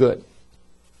somehow good.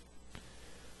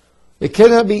 It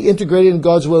cannot be integrated in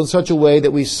God's will in such a way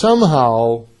that we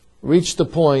somehow reach the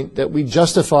point that we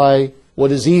justify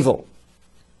what is evil.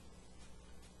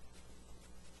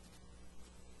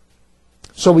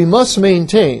 So we must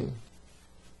maintain,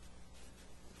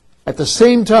 at the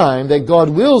same time that God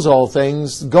wills all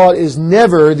things, God is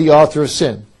never the author of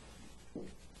sin.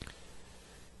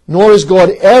 Nor is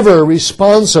God ever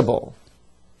responsible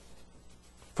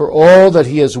for all that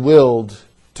He has willed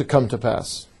to come to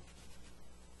pass.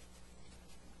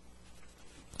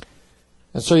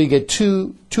 And so you get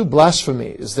two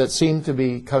blasphemies that seem to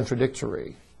be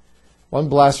contradictory. One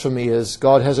blasphemy is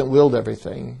God hasn't willed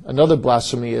everything. Another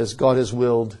blasphemy is God has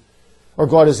willed, or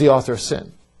God is the author of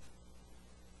sin.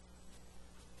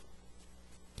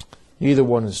 Neither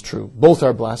one is true. Both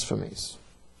are blasphemies.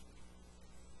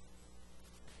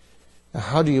 Now,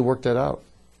 how do you work that out?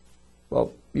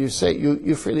 Well, you say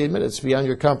you freely admit it's beyond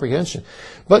your comprehension.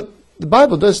 But the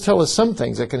Bible does tell us some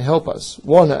things that can help us.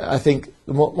 One, I think,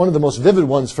 one of the most vivid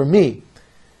ones for me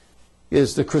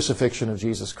is the crucifixion of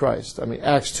Jesus Christ. I mean,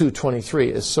 Acts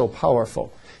 2:23 is so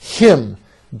powerful. Him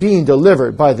being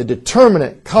delivered by the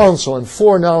determinate counsel and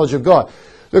foreknowledge of God.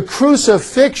 The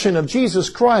crucifixion of Jesus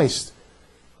Christ,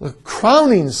 the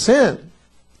crowning sin,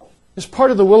 is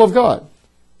part of the will of God.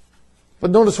 But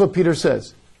notice what Peter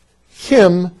says.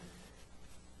 Him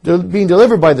being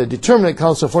delivered by the determinate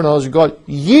counsel and foreknowledge of God,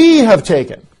 ye have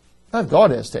taken. Not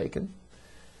God has taken.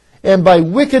 And by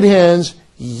wicked hands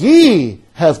ye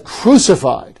have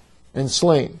crucified and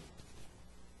slain.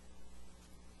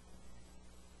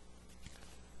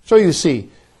 So you see,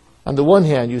 on the one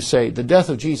hand you say the death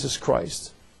of Jesus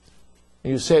Christ,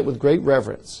 and you say it with great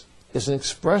reverence, is an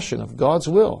expression of God's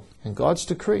will and God's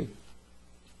decree.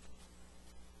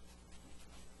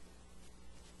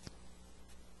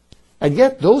 And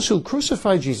yet those who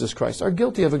crucify Jesus Christ are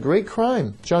guilty of a great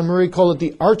crime. John Murray called it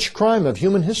the arch crime of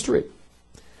human history.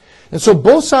 And so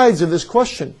both sides of this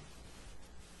question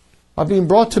are being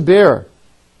brought to bear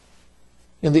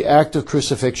in the act of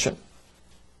crucifixion.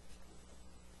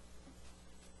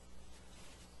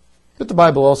 But the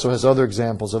Bible also has other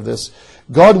examples of this.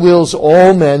 God wills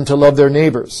all men to love their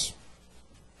neighbors.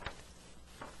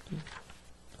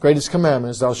 The greatest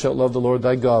commandment is, thou shalt love the Lord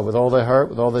thy God with all thy heart,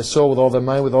 with all thy soul, with all thy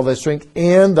mind, with all thy strength,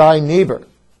 and thy neighbor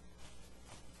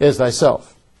as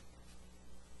thyself.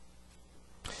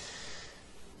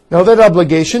 Now that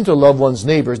obligation to love one's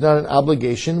neighbor is not an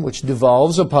obligation which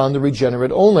devolves upon the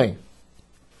regenerate only,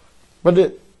 but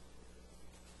it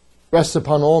rests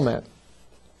upon all men.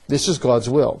 This is God's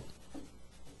will.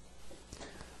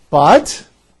 But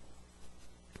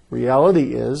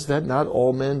reality is that not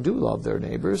all men do love their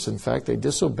neighbors. In fact, they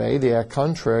disobey, they act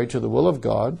contrary to the will of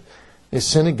God, they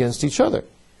sin against each other.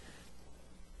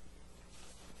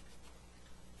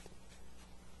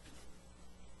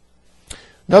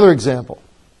 Another example.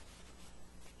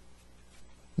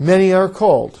 Many are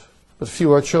called, but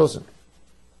few are chosen.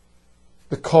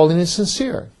 The calling is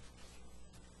sincere.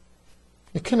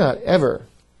 You cannot ever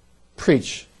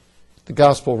preach the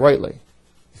gospel rightly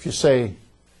if you say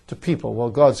to people, well,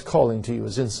 God's calling to you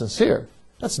is insincere.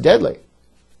 That's deadly.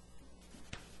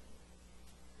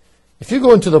 If you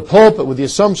go into the pulpit with the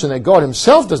assumption that God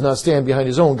Himself does not stand behind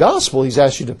His own gospel He's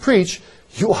asked you to preach,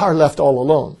 you are left all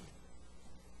alone.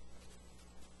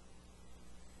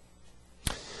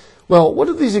 Well, what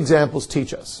do these examples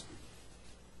teach us?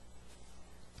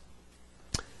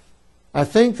 I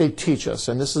think they teach us,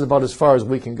 and this is about as far as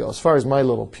we can go, as far as my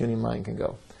little puny mind can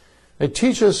go. They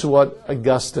teach us what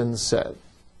Augustine said.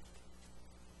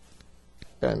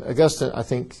 And Augustine, I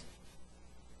think,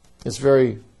 is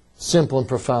very simple and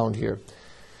profound here.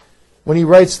 When he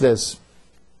writes this,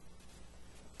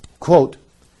 quote,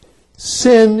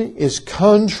 sin is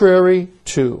contrary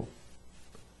to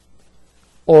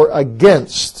or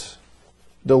against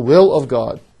the will of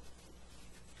God.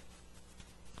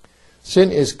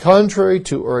 Sin is contrary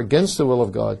to or against the will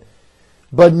of God,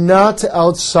 but not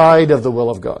outside of the will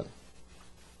of God.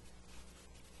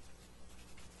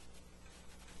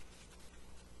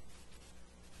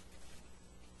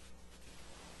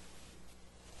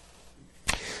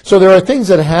 So there are things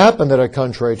that happen that are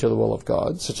contrary to the will of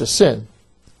God, such as sin.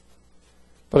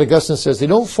 But Augustine says they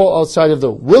don't fall outside of the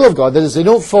will of God. That is, they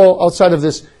don't fall outside of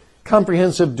this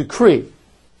comprehensive decree.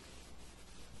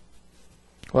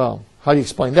 Well, how do you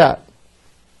explain that?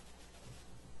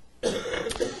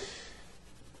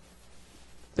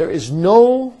 There is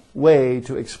no way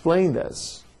to explain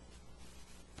this,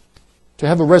 to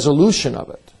have a resolution of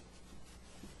it,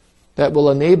 that will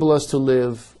enable us to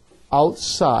live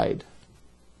outside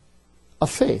of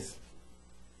faith.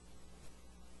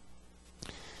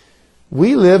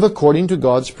 We live according to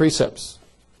God's precepts.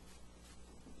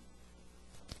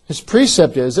 His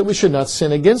precept is that we should not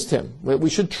sin against Him.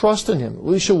 We should trust in Him.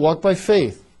 We should walk by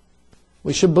faith.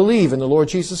 We should believe in the Lord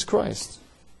Jesus Christ.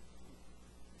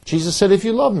 Jesus said, if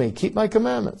you love me, keep my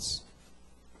commandments.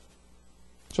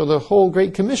 So the whole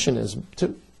Great Commission is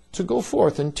to go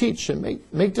forth and teach and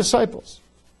make disciples.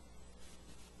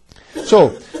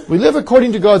 So, we live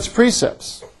according to God's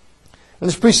precepts. And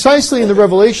it's precisely in the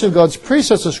revelation of God's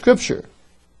precepts of Scripture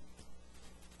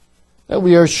that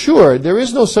we are sure there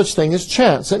is no such thing as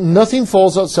chance, that nothing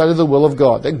falls outside of the will of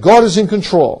God, that God is in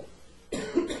control.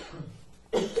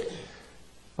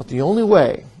 But the only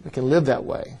way we can live that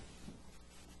way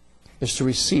is to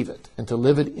receive it and to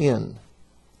live it in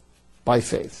by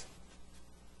faith.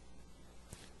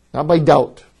 Not by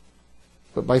doubt,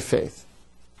 but by faith.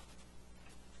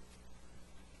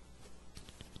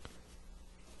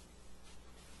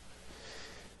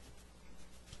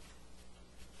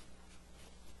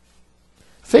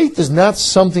 Faith is not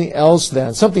something else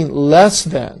than, something less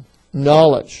than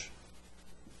knowledge.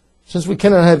 Since we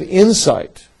cannot have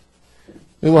insight,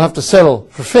 we will have to settle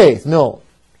for faith. No.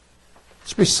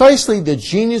 It's precisely the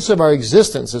genius of our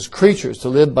existence as creatures to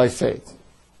live by faith.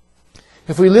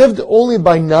 If we lived only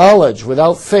by knowledge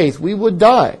without faith, we would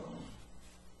die.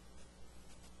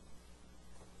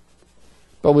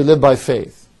 But we live by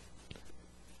faith.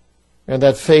 And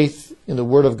that faith in the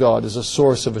Word of God is a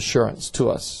source of assurance to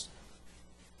us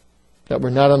that we're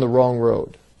not on the wrong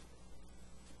road.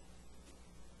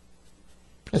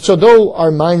 And so though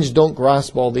our minds don't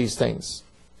grasp all these things,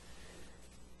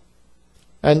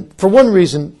 and for one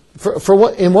reason,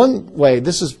 in one way,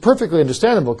 this is perfectly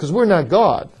understandable because we're not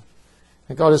God.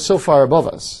 And God is so far above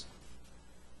us.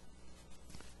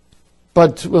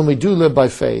 But when we do live by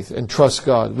faith and trust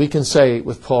God, we can say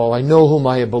with Paul, I know whom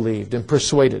I have believed and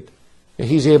persuaded that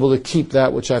He's able to keep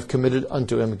that which I've committed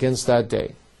unto Him against that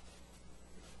day.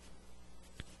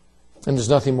 And there's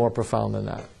nothing more profound than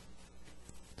that.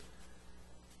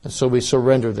 And so we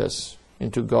surrender this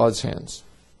into God's hands.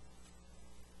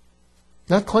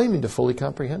 Not claiming to fully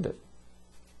comprehend it,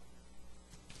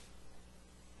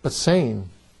 but saying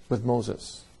with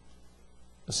Moses,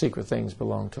 the secret things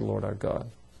belong to the Lord our God,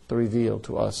 to reveal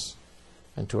to us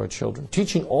and to our children.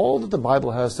 Teaching all that the Bible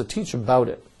has to teach about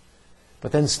it,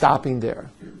 but then stopping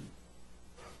there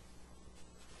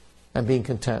and being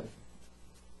content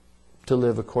to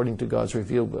live according to God's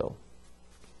revealed will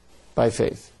by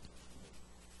faith.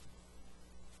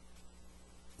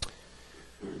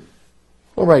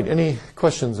 All right, any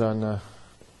questions on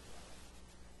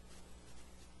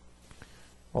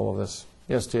all of this?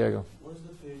 Yes, Diego. What's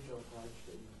the page of life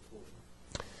statement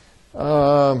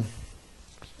for?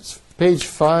 It's page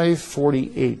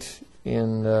 548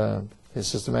 in his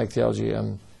Systematic Theology.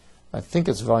 I think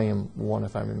it's volume 1,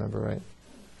 if I remember right.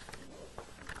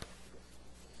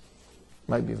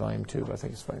 Might be volume 2, but I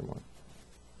think it's volume 1.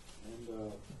 And I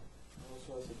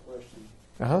also ask a question.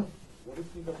 Uh-huh. What do you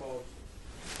think about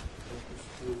Dr.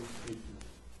 Sproul's statement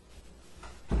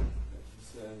that he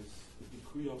says the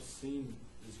decree of sin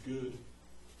is good,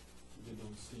 even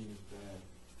though sin is bad?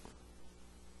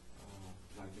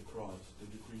 Like the cross, the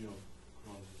decree of the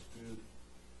cross is good,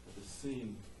 but the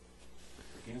sin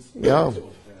against the cross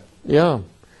was bad. Yeah.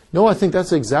 No, I think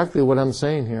that's exactly what I'm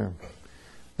saying here.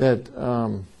 That,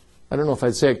 I don't know if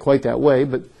I'd say it quite that way,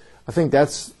 but I think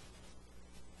that's,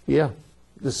 the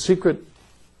secret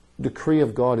decree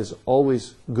of God is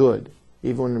always good,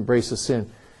 even when it embraces sin.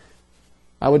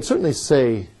 I would certainly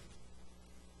say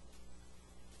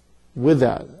with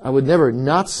that, I would never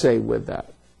not say with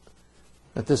that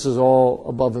this is all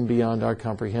above and beyond our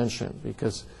comprehension,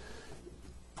 because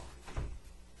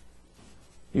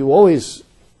You always,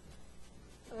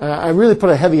 I really put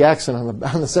a heavy accent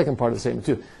on the second part of the statement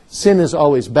too. Sin is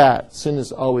always bad. Sin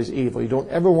is always evil. You don't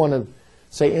ever want to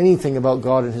say anything about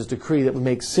God and His decree that would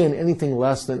make sin anything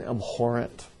less than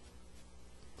abhorrent.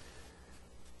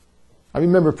 I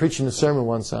remember preaching a sermon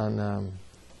once on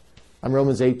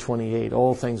Romans 8:28.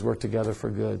 All things work together for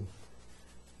good.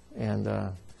 And,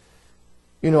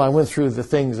 I went through the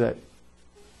things that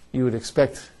you would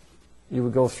expect you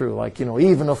would go through, like,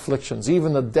 even afflictions,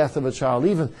 even the death of a child,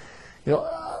 even,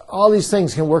 all these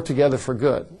things can work together for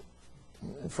good,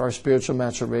 for our spiritual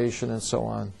maturation and so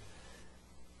on.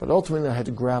 But ultimately I had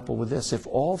to grapple with this. If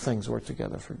all things work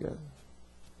together for good,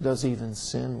 does even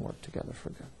sin work together for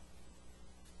good?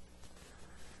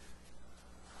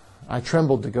 I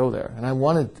trembled to go there, and I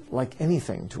wanted, like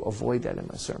anything, to avoid that in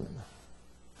my sermon.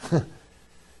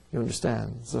 You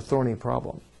understand? It's a thorny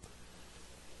problem.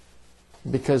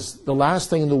 Because the last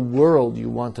thing in the world you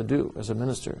want to do as a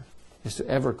minister is to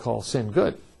ever call sin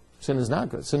good. Sin is not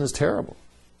good. Sin is terrible.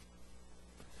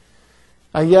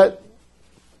 And yet,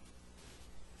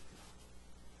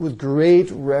 with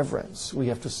great reverence, we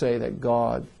have to say that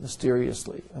God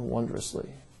mysteriously and wondrously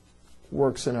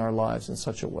works in our lives in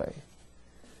such a way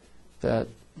that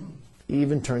He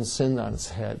even turns sin on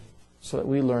its head, so that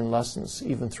we learn lessons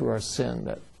even through our sin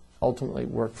that ultimately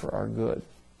work for our good,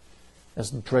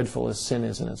 as dreadful as sin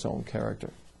is in its own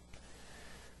character.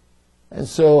 And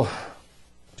so,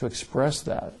 to express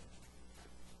that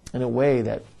in a way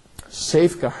that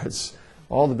safeguards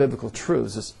all the biblical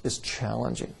truths is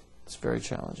challenging. It's very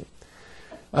challenging.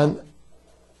 And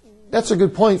that's a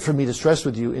good point for me to stress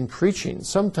with you in preaching.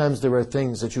 Sometimes there are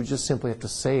things that you just simply have to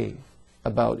say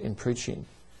about in preaching.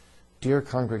 Dear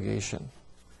congregation,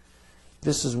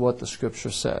 this is what the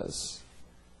Scripture says.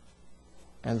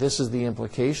 And this is the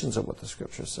implications of what the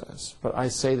Scripture says. But I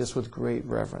say this with great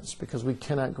reverence because we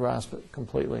cannot grasp it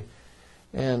completely.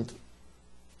 And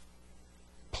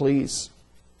please,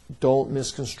 don't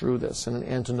misconstrue this in an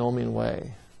antinomian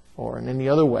way or in any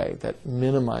other way that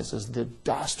minimizes the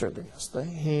dastardliness, the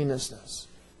heinousness,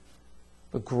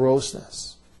 the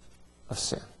grossness of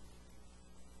sin.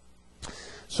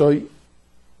 So,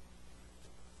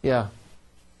 yeah,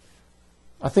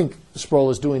 I think Sproul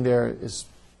is doing there is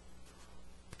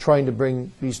trying to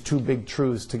bring these two big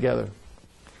truths together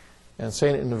and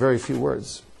saying it in a very few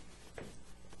words.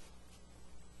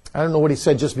 I don't know what he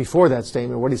said just before that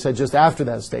statement or what he said just after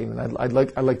that statement. I'd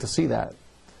like to see that.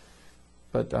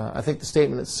 But I think the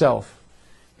statement itself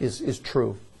is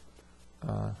true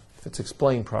if it's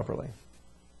explained properly.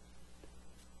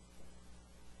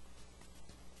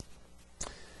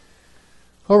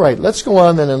 All right, let's go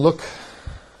on then and look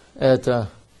at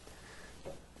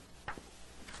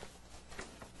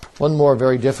one more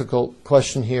very difficult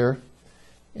question here,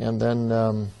 and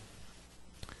then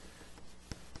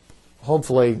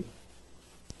hopefully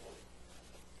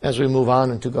as we move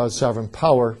on into God's sovereign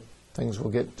power, things will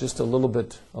get just a little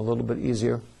bit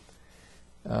easier.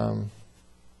 And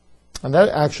that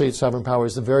actually, sovereign power,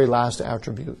 is the very last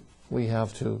attribute we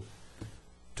have to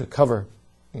cover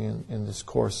in this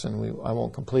course, and I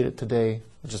won't complete it today.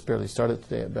 We'll just barely start it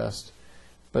today at best.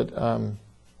 But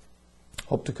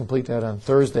hope to complete that on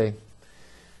Thursday,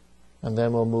 and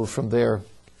then we'll move from there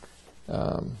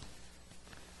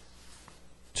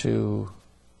to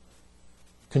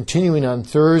continuing on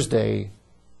Thursday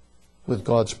with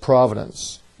God's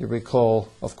providence. You recall,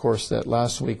 of course, that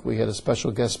last week we had a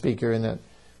special guest speaker and that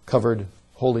covered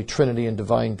Holy Trinity and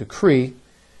Divine Decree,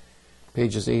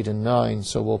 pages 8 and 9.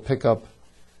 So we'll pick up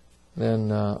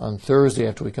then on Thursday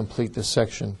after we complete this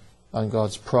section on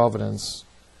God's providence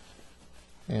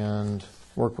and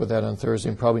work with that on Thursday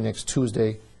and probably next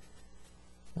Tuesday.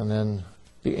 And then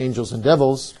the angels and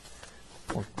devils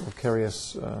will carry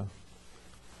us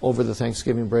over the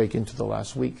Thanksgiving break into the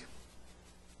last week.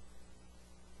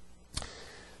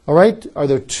 All right, are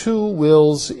there two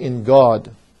wills in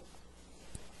God?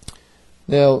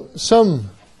 Now,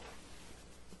 some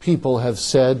people have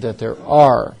said that there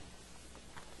are.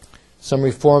 Some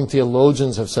Reformed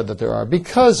theologians have said that there are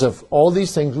because of all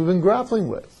these things we've been grappling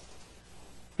with.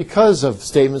 Because of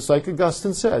statements like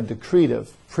Augustine said, decretive,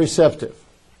 preceptive.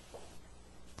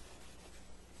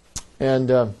 And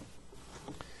the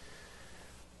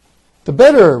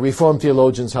better Reformed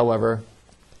theologians, however,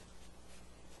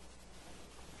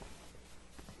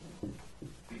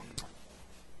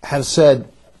 have said,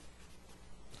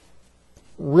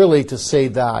 really to say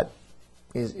that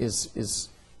is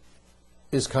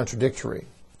contradictory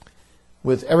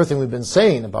with everything we've been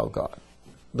saying about God,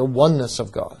 the oneness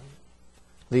of God,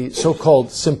 the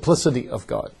so-called simplicity of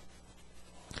God.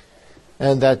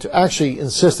 And that to actually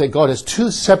insist that God has two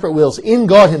separate wills in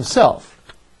God Himself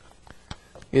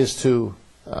is to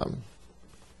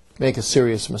make a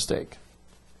serious mistake.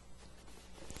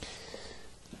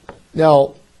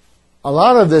 Now, a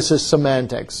lot of this is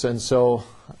semantics, and so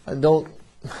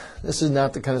this is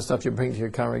not the kind of stuff you bring to your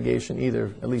congregation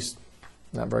either, at least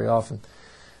not very often.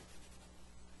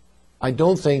 I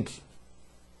don't think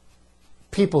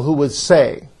people who would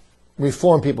say,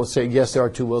 Reformed people say, yes, there are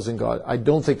two wills in God, I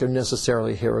don't think they're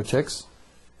necessarily heretics.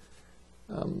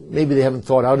 Maybe they haven't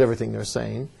thought out everything they're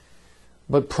saying,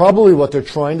 but probably what they're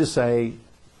trying to say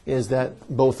is that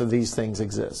both of these things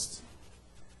exist.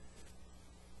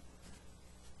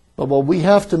 But what we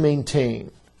have to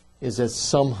maintain is that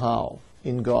somehow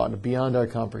in God, beyond our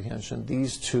comprehension,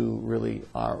 these two really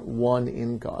are one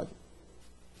in God.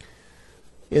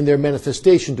 In their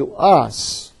manifestation to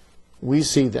us, we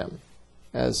see them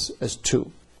as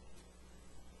two.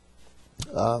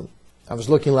 I was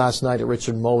looking last night at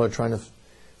Richard Muller, trying to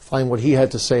find what he had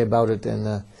to say about it,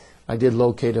 and I did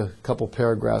locate a couple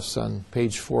paragraphs on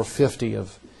page 450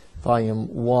 of volume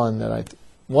 1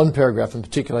 one paragraph in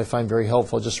particular I find very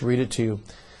helpful. I'll just read it to you.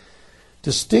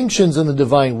 Distinctions in the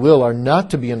divine will are not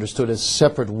to be understood as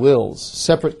separate wills,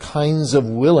 separate kinds of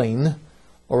willing,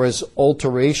 or as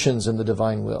alterations in the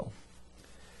divine will.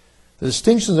 The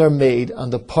distinctions are made on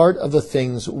the part of the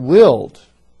things willed,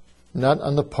 not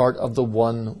on the part of the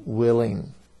one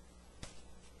willing.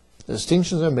 The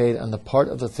distinctions are made on the part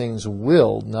of the things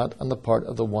willed, not on the part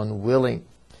of the one willing.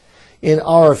 In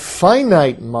our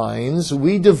finite minds,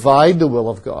 we divide the will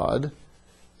of God,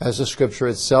 as the Scripture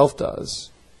itself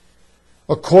does,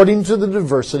 according to the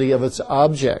diversity of its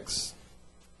objects.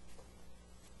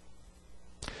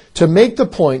 To make the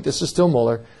point, this is still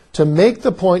Muller, to make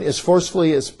the point as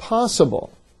forcefully as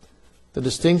possible, the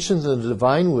distinctions in the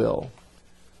divine will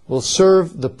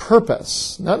serve the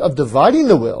purpose, not of dividing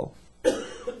the will,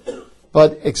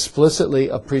 but explicitly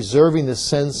of preserving the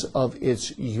sense of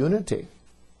its unity.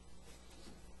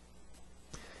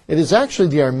 It is actually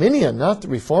the Arminian, not the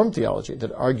Reformed theology,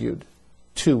 that argued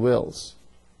two wills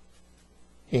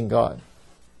in God.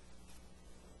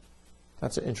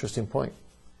 That's an interesting point.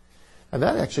 And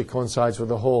that actually coincides with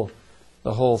the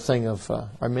whole thing of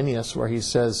Arminius, where he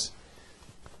says,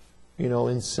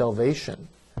 in salvation,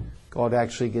 God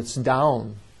actually gets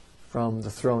down from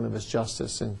the throne of his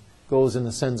justice and goes and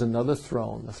ascends another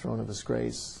throne, the throne of his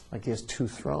grace, like he has two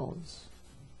thrones,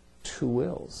 two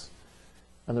wills.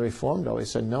 And the Reformed always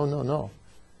said, no.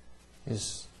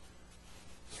 His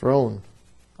throne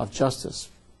of justice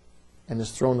and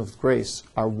his throne of grace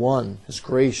are one. His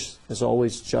grace is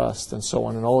always just, and so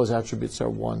on, and all his attributes are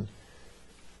one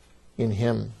in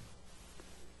him.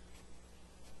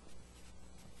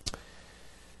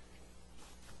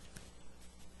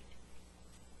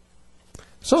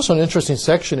 There's also an interesting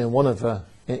section in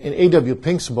in A.W.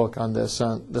 Pink's book on this,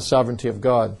 on the sovereignty of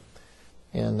God.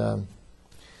 And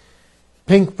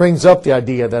Pink brings up the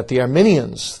idea that the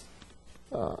Arminians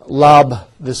lob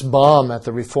this bomb at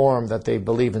the Reform that they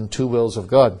believe in two wills of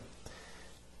God.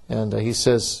 And he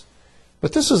says,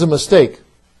 but this is a mistake.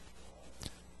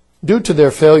 Due to their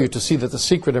failure to see that the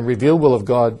secret and revealed will of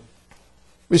God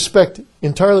respect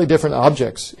entirely different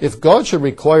objects, if God should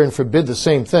require and forbid the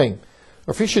same thing,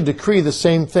 or if he should decree the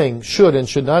same thing should and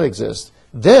should not exist,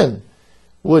 then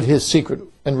would his secret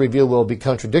and revealed will be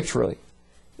contradictory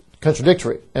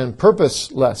and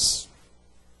purposeless.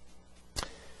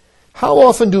 How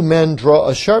often do men draw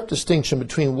a sharp distinction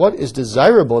between what is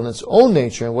desirable in its own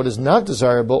nature and what is not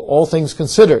desirable, all things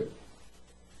considered?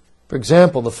 For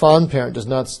example, the fond parent does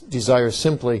not desire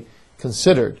simply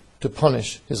considered to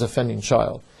punish his offending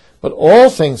child, but all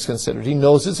things considered, he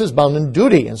knows it's his bounden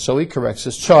duty, and so he corrects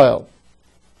his child.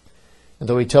 And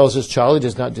though he tells his child he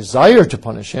does not desire to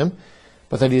punish him,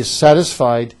 but that he is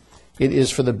satisfied it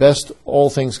is for the best, all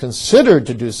things considered,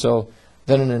 to do so,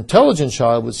 then an intelligent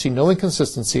child would see no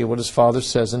inconsistency in what his father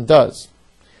says and does.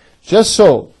 Just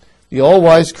so, the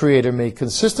all-wise Creator may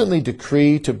consistently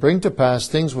decree to bring to pass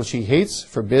things which he hates,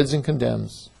 forbids, and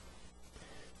condemns.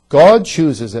 God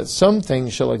chooses that some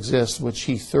things shall exist which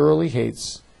he thoroughly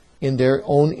hates in their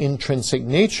own intrinsic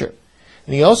nature.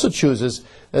 And he also chooses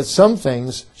that some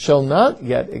things shall not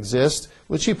yet exist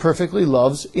which he perfectly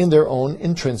loves in their own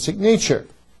intrinsic nature.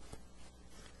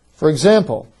 For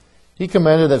example, he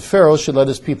commanded that Pharaoh should let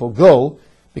his people go,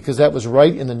 because that was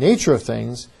right in the nature of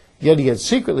things, yet he had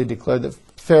secretly declared that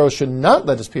Pharaoh should not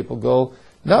let his people go,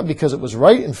 not because it was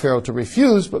right in Pharaoh to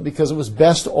refuse, but because it was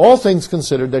best, all things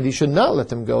considered, that he should not let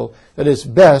them go. That is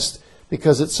best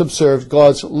because it subserved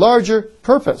God's larger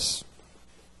purpose.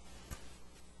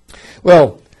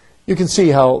 Well, you can see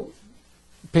how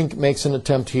Pink makes an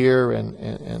attempt here,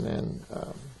 and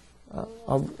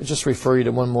I'll just refer you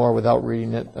to one more without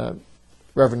reading it.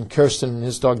 Reverend Kirsten in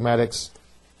his dogmatics.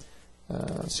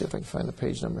 Let's see if I can find the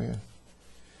page number here.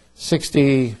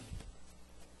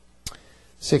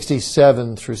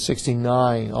 67 through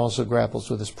 69 also grapples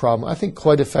with this problem, I think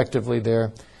quite effectively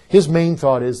there. His main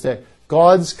thought is that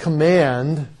God's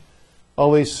command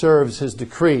always serves his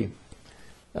decree.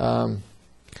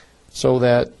 So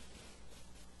that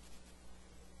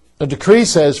the decree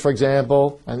says, for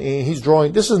example, and he's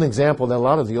drawing, this is an example that a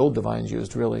lot of the old divines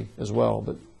used really as well,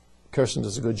 but Kirsten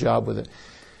does a good job with it.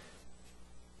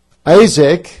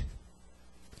 Isaac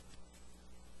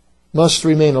must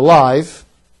remain alive.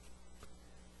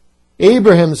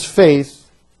 Abraham's faith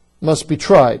must be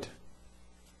tried.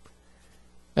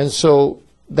 And so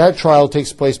that trial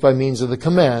takes place by means of the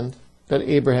command that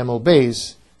Abraham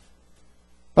obeys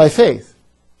by faith.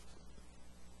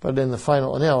 But in the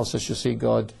final analysis, you see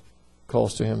God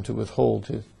calls to him to withhold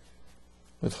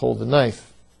the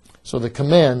knife. So the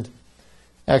command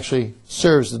actually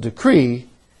serves the decree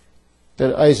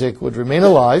that Isaac would remain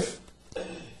alive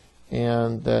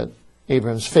and that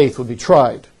Abraham's faith would be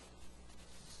tried.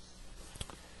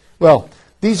 Well,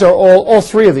 these are all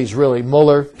three of these really,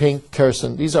 Muller, Pink,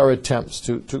 Kirsten, these are attempts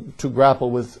to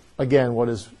grapple with, again, what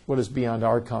is beyond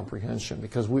our comprehension,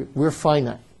 because we're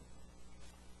finite.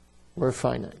 We're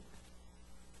finite.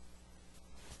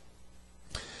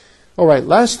 All right,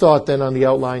 last thought then on the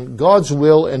outline, God's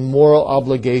will and moral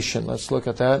obligation. Let's look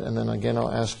at that, and then again I'll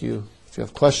ask you if you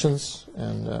have questions,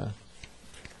 and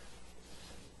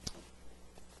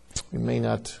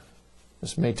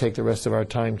this may take the rest of our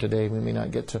time today. We may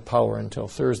not get to power until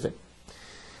Thursday.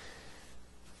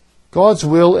 God's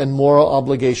will and moral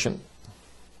obligation.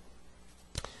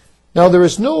 Now, there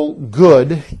is no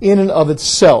good in and of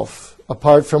itself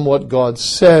apart from what God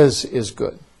says is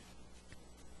good.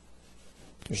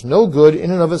 There's no good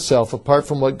in and of itself apart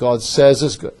from what God says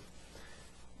is good.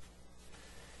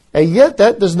 And yet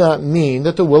that does not mean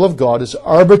that the will of God is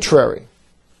arbitrary.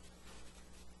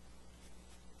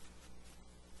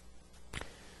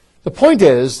 The point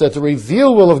is that the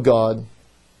revealed will of God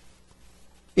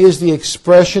is the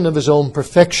expression of his own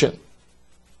perfection.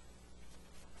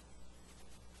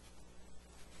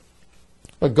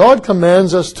 What God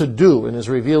commands us to do in his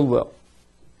revealed will,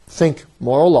 think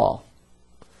moral law,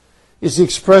 is the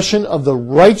expression of the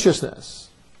righteousness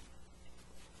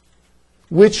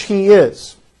which he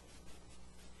is.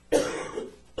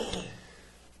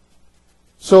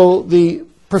 So the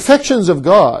perfections of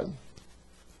God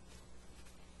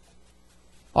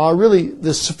are really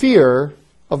the sphere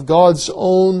of God's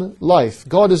own life.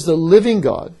 God is the living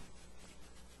God.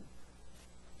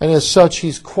 And as such,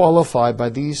 he's qualified by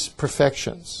these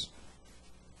perfections,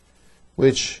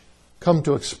 which come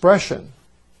to expression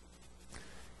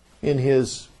in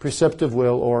his preceptive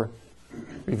will or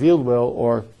revealed will,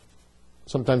 or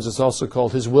sometimes it's also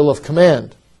called his will of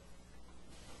command.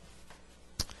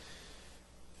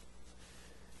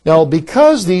 Now,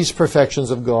 because these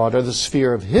perfections of God are the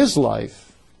sphere of his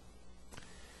life,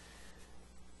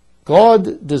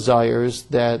 God desires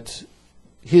that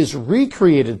his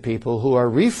recreated people who are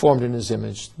reformed in his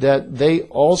image, that they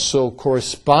also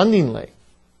correspondingly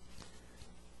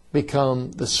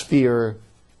become the sphere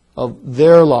of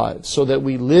their lives, so that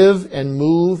we live and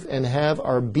move and have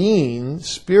our being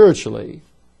spiritually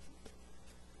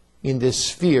in this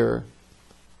sphere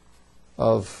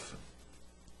of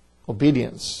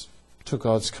obedience to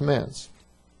God's commands.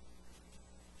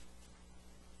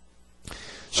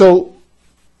 So,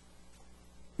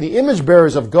 the image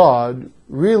bearers of God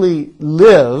really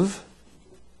live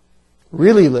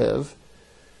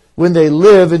when they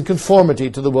live in conformity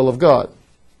to the will of God.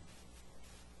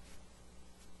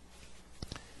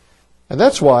 And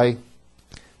that's why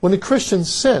when a Christian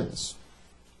sins,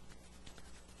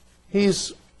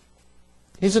 he's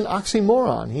an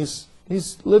oxymoron.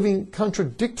 He's living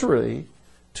contradictorily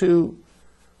to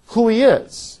who he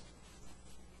is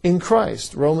in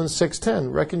Christ. Romans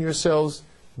 6:10, reckon yourselves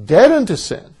dead unto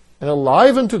sin and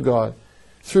alive unto God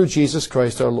through Jesus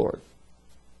Christ our Lord.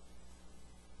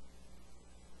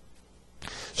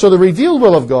 So the revealed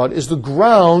will of God is the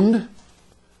ground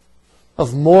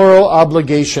of moral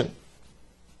obligation.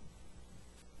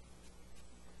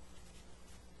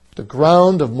 The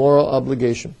ground of moral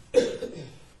obligation.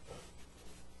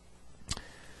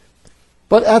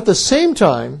 But at the same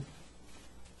time,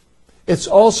 it's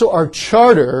also our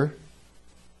charter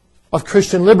of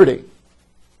Christian liberty.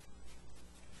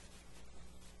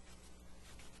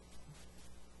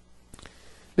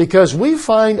 Because we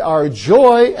find our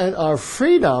joy and our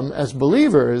freedom as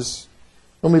believers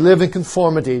when we live in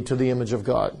conformity to the image of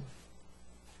God.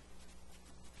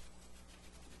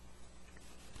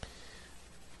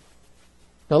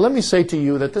 Now let me say to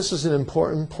you that this is an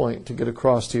important point to get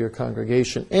across to your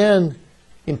congregation, and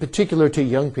in particular to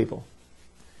young people.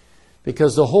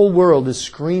 Because the whole world is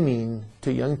screaming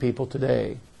to young people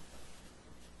today,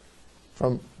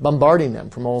 from bombarding them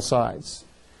from all sides,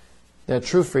 that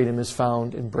true freedom is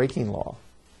found in breaking law.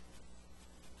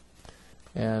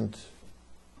 And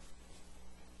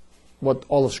what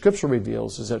all of Scripture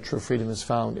reveals is that true freedom is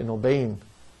found in obeying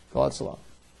God's law.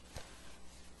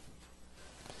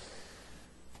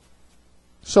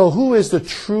 So who is the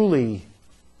truly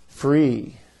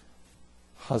free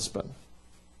husband?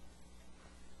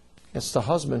 It's the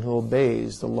husband who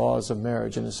obeys the laws of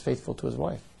marriage and is faithful to his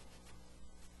wife.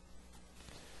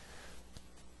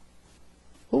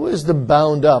 Who is the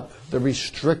bound up, the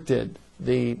restricted,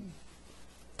 the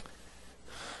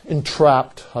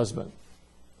entrapped husband?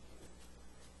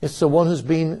 It's the one who's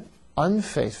being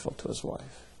unfaithful to his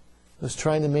wife, who's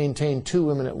trying to maintain two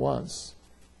women at once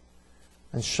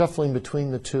and shuffling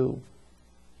between the two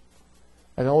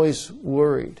and always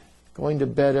worried, going to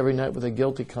bed every night with a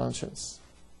guilty conscience.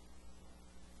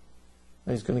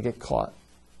 And he's going to get caught.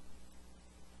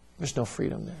 There's no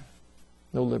freedom there,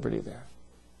 no liberty there.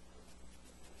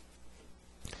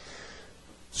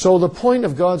 So the point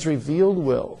of God's revealed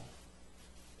will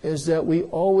is that we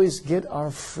always get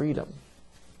our freedom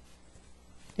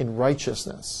in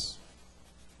righteousness,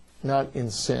 not in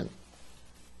sin.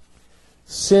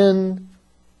 Sin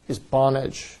is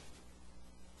bondage.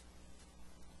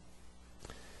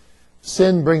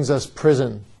 Sin brings us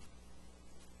prison.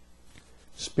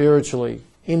 Spiritually,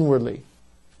 inwardly,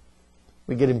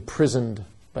 we get imprisoned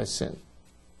by sin.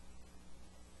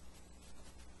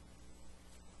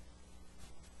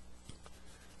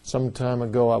 Some time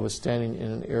ago, I was standing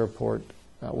in an airport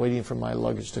waiting for my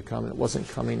luggage to come, and it wasn't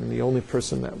coming, and the only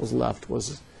person that was left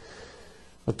was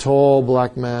a tall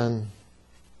black man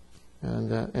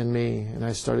and me, and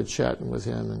I started chatting with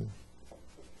him,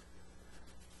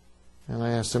 and I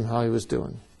asked him how he was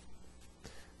doing.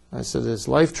 I said, "Is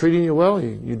life treating you well?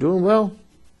 You doing well?"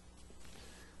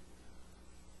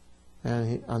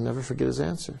 And I'll never forget his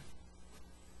answer.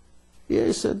 Yeah,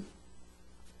 he said,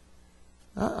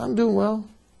 "I'm doing well.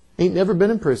 Ain't never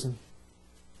been in prison."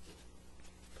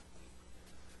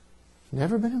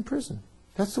 Never been in prison.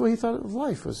 That's the way he thought of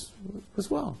life was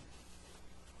well.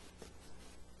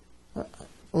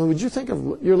 Would you think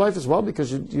of your life as well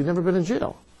because you've never been in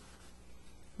jail?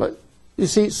 But you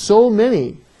see, so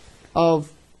many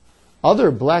of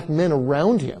other black men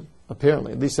around him,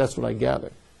 apparently, at least that's what I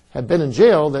gather, had been in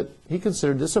jail, that he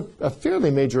considered this a fairly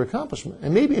major accomplishment.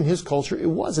 And maybe in his culture it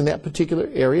was, in that particular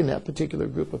area, in that particular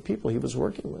group of people he was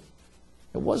working with.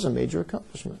 It was a major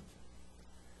accomplishment.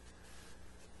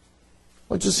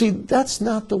 But you see, that's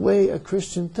not the way a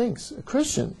Christian thinks. A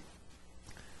Christian,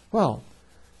 well,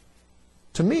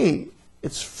 to me,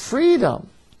 it's freedom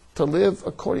to live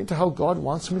according to how God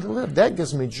wants me to live. That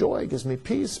gives me joy, gives me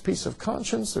peace of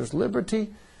conscience, there's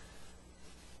liberty.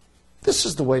 This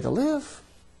is the way to live.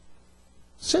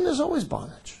 Sin is always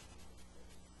bondage.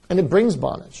 And it brings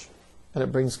bondage. And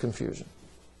it brings confusion.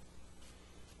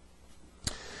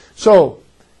 So,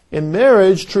 in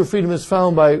marriage, true freedom is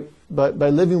found by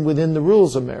living within the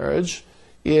rules of marriage.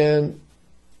 In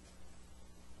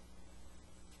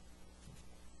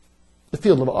the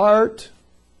field of art,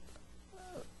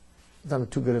 not a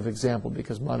too good of example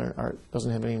because modern art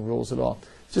doesn't have any rules at all.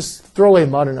 Just throw away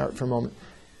modern art for a moment.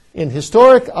 In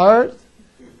historic art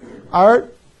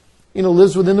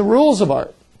lives within the rules of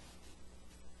art.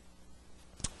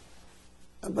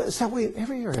 But it's that way in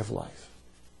every area of life.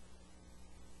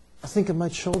 I think of my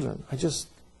children.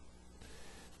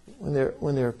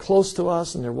 When they're close to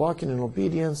us and they're walking in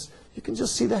obedience, you can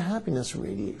just see the happiness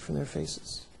radiate from their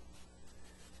faces.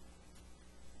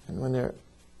 And when they're,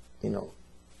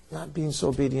 not being so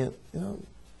obedient,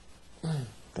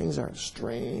 things are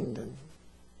strained and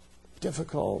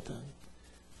difficult and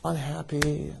unhappy,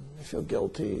 and they feel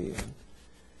guilty. And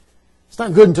it's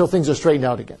not good until things are straightened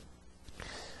out again.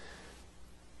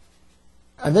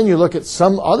 And then you look at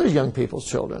some other young people's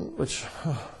children, which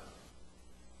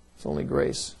it's only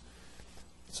grace.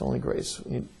 It's only grace.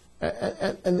 And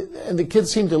the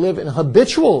kids seem to live in a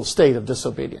habitual state of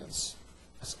disobedience.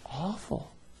 It's awful.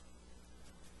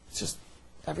 It's just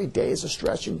every day is a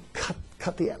stretch. You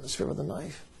cut the atmosphere with a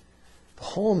knife. The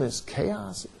home is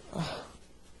chaos.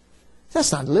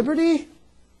 That's not liberty.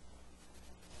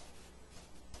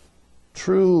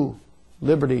 True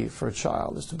liberty for a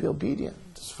child is to be obedient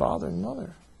to his father and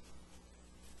mother.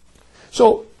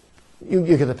 So, you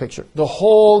get the picture. The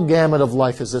whole gamut of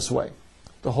life is this way.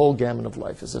 The whole gamut of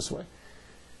life is this way.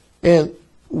 And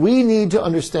we need to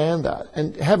understand that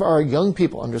and have our young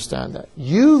people understand that.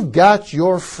 You've got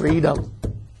your freedom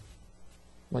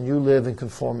when you live in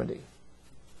conformity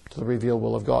to the revealed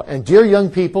will of God. And dear young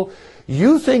people,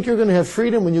 you think you're going to have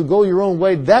freedom when you go your own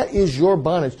way. That is your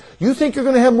bondage. You think you're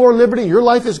going to have more liberty. Your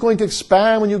life is going to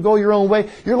expand when you go your own way.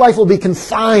 Your life will be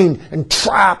confined and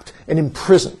trapped and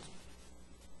imprisoned.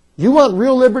 You want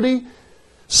real liberty?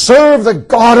 Serve the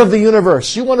God of the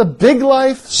universe. You want a big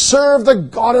life? Serve the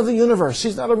God of the universe.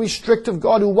 He's not a restrictive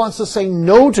God who wants to say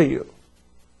no to you.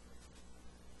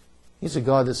 He's a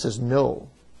God that says no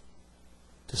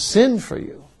to sin for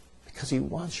you because He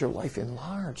wants your life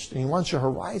enlarged and He wants your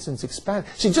horizons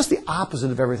expanded. See, just the opposite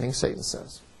of everything Satan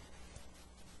says.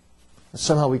 And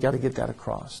somehow we got to get that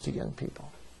across to young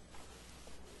people.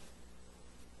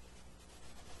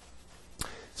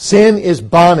 Sin is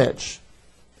bondage.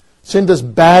 Sin does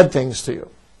bad things to you.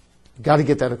 You've got to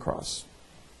get that across.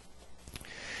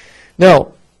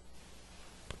 Now,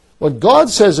 what God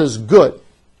says is good.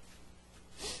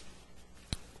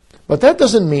 But that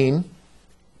doesn't mean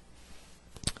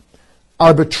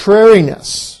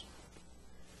arbitrariness.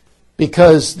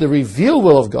 Because the revealed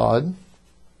will of God,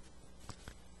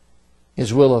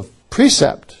 His will of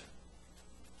precept,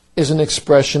 is an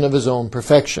expression of His own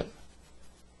perfection.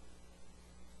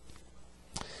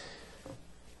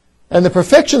 And the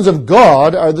perfections of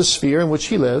God are the sphere in which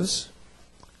He lives,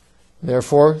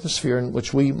 therefore the sphere in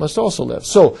which we must also live.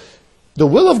 So, the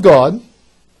will of God,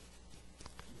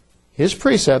 His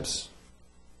precepts,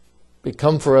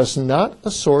 become for us not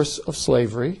a source of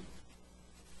slavery,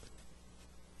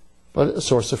 but a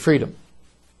source of freedom.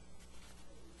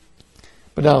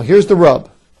 But now, here's the rub.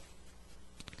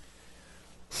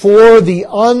 For the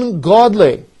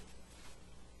ungodly,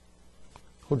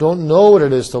 who don't know what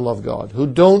it is to love God, who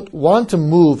don't want to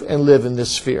move and live in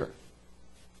this sphere,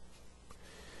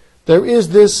 there is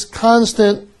this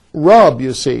constant rub,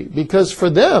 you see, because for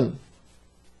them,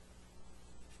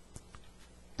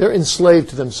 they're enslaved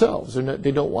to themselves.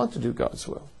 They don't want to do God's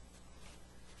will.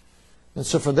 And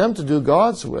so for them to do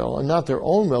God's will and not their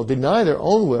own will, deny their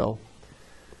own will,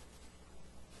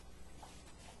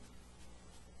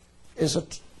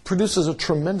 produces a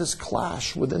tremendous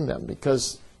clash within them,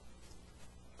 because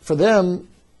for them,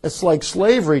 it's like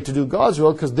slavery to do God's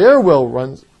will because their will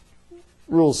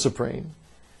rules supreme.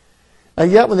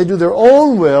 And yet when they do their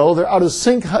own will, they're out of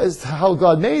sync as to how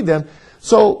God made them.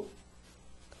 So,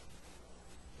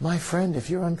 my friend, if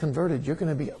you're unconverted, you're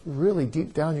going to be really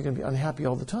deep down, you're going to be unhappy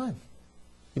all the time.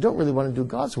 You don't really want to do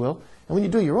God's will. And when you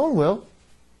do your own will,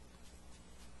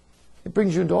 it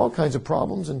brings you into all kinds of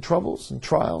problems and troubles and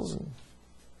trials. And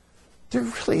there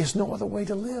really is no other way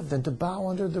to live than to bow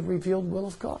under the revealed will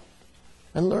of God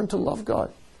and learn to love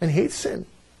God and hate sin.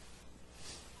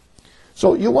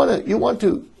 So you want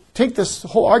to take this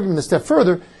whole argument a step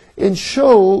further and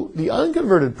show the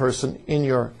unconverted person in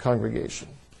your congregation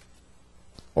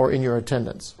or in your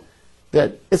attendance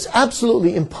that it's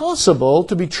absolutely impossible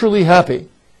to be truly happy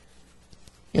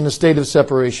in a state of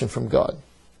separation from God.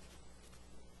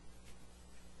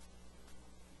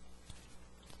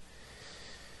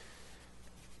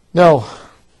 Now,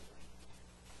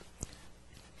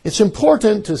 it's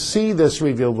important to see this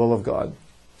revealed will of God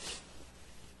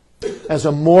as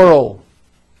a moral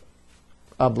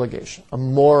obligation,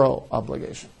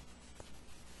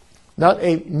 not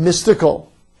a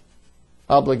mystical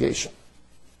obligation.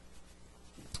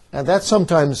 And that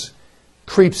sometimes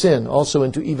creeps in also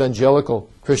into evangelical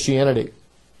Christianity.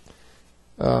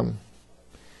 I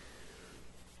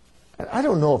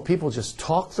don't know if people just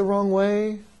talk the wrong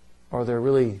way or they're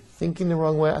really thinking the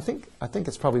wrong way. I think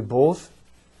it's probably both.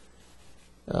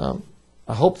 I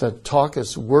hope that talk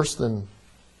is worse than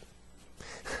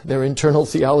their internal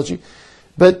theology.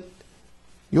 But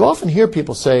you often hear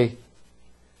people say,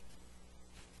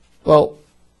 well,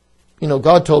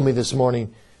 God told me this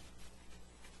morning,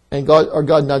 and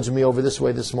God nudged me over this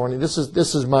way this morning. This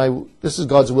is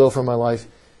God's will for my life.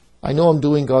 I know I'm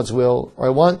doing God's will, or I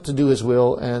want to do His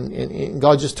will, and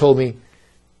God just told me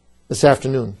this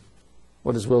afternoon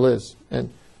what His will is.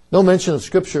 And no mention of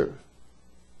Scripture.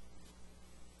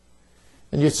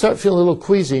 And you start feeling a little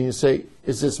queasy, and you say,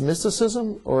 is this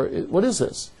mysticism, or what is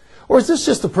this? Or is this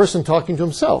just a person talking to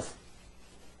himself,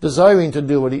 desiring to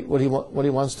do what he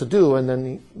wants to do, and then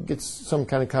he gets some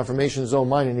kind of confirmation in his own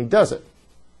mind, and he does it?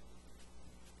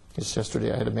 Just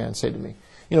yesterday I had a man say to me,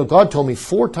 God told me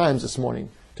 4 times this morning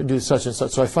to do such and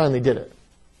such, so I finally did it.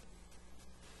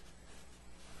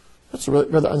 That's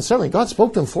rather unsettling. God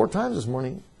spoke to him 4 times this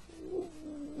morning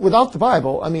without the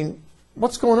Bible. I mean,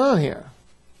 what's going on here?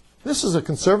 This is a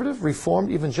conservative,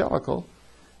 reformed evangelical,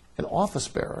 an office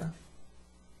bearer.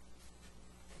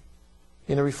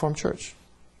 in a Reformed church.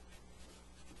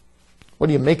 What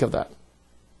do you make of that?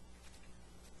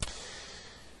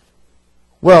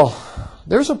 Well,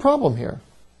 there's a problem here.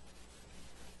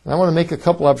 And I want to make a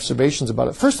couple observations about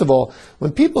it. First of all,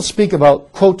 when people speak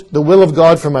about, quote, the will of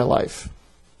God for my life,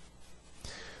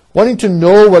 wanting to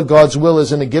know what God's will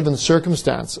is in a given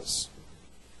circumstances,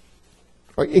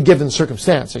 or a given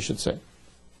circumstance, I should say.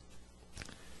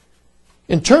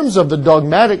 In terms of the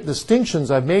dogmatic distinctions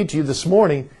I've made to you this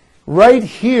morning, right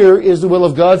here is the will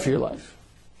of God for your life.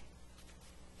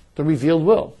 The revealed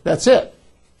will. That's it.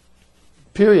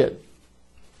 Period.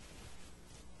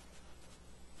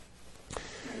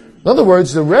 In other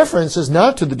words, the reference is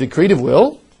not to the decretive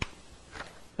will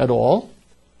at all.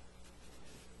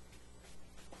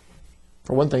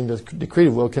 For one thing, the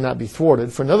decretive will cannot be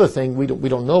thwarted. For another thing, we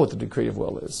don't know what the decretive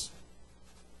will is.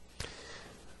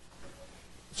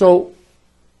 So,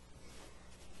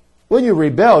 when you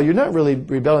rebel, you're not really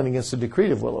rebelling against the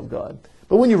decretive will of God.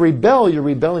 But when you rebel, you're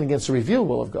rebelling against the revealed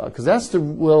will of God, because that's the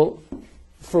will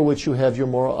for which you have your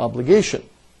moral obligation.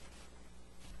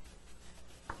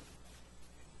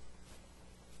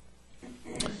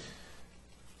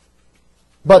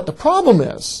 But the problem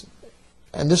is,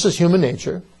 and this is human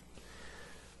nature,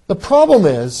 the problem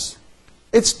is,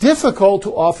 it's difficult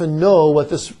to often know what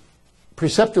this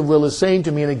preceptive will is saying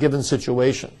to me in a given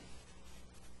situation.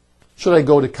 Should I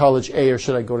go to college A or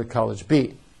should I go to college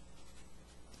B?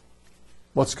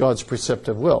 What's God's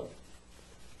preceptive will?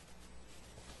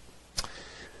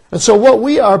 And so what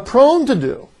we are prone to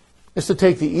do is to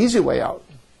take the easy way out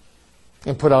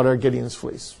and put out our Gideon's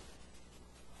fleece.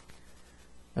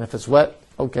 And if it's wet,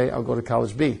 okay, I'll go to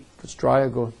college B. If it's dry, I'll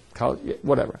go to college,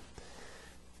 whatever.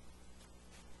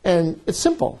 And it's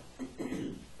simple.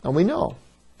 And we know.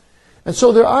 And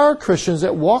so there are Christians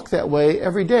that walk that way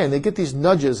every day, and they get these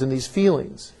nudges and these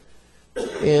feelings.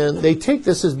 And they take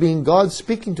this as being God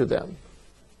speaking to them.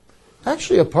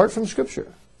 Actually, apart from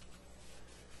Scripture.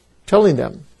 Telling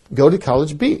them, go to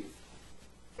college B.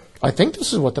 I think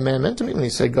this is what the man meant to me when he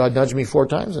said, God nudged me 4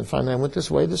 times, and finally I went this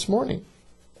way this morning.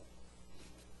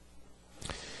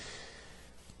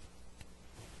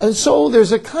 And so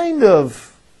there's a kind of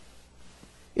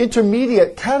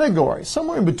intermediate category,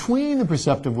 somewhere in between the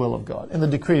preceptive will of God and the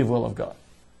decretive will of God,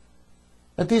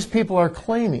 that these people are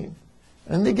claiming.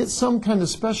 And they get some kind of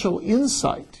special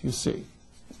insight, you see,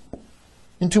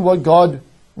 into what God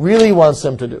really wants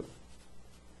them to do.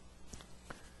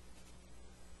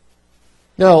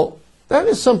 Now, that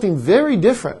is something very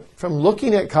different from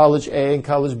looking at college A and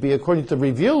college B according to the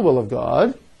revealed will of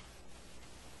God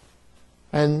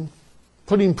and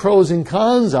putting pros and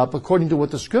cons up according to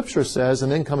what the Scripture says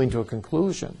and then coming to a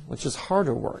conclusion, which is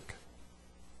harder work.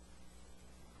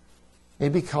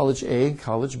 Maybe college A and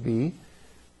college B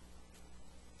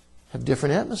have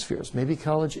different atmospheres. Maybe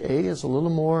college A is have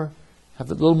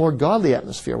a little more godly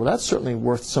atmosphere. Well, that's certainly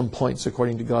worth some points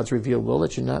according to God's revealed will,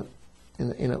 that you're not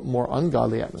in a more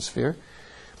ungodly atmosphere.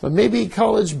 But maybe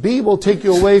college B will take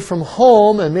you away from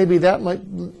home, and maybe that might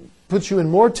put you in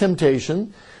more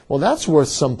temptation. Well, that's worth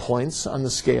some points on the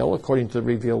scale according to the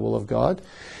revealed will of God.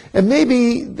 And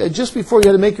maybe just before you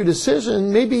had to make your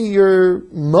decision, maybe your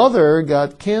mother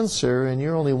got cancer and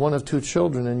you're only one of 2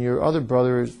 children, and your other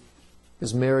brother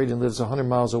is married and lives 100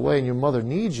 miles away, and your mother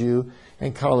needs you,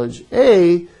 and college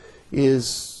A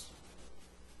is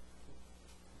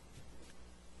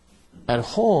at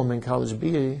home, and college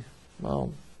B,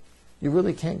 well, you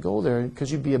really can't go there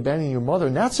because you'd be abandoning your mother,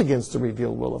 and that's against the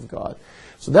revealed will of God.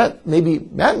 So that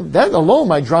alone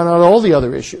might drown out all the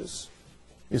other issues.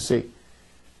 You see,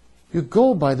 you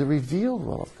go by the revealed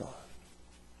will of God,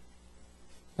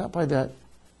 not by that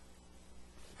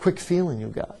quick feeling you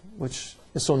got, which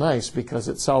is so nice because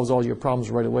it solves all your problems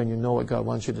right away and you know what God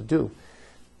wants you to do.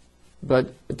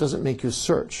 But it doesn't make you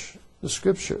search the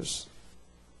Scriptures.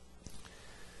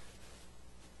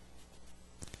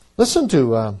 Listen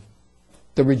to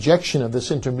the rejection of this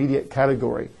intermediate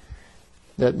category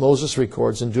that Moses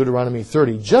records in Deuteronomy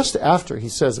 30, just after he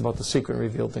says about the secret and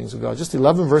revealed things of God. Just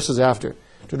 11 verses after.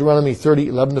 Deuteronomy 30,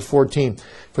 11 to 14.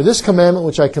 For this commandment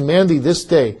which I command thee this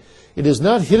day, it is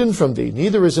not hidden from thee,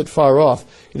 neither is it far off.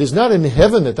 It is not in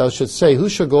heaven that thou shouldst say, who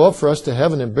shall go up for us to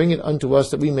heaven and bring it unto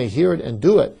us that we may hear it and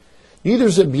do it? Neither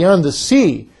is it beyond the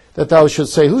sea that thou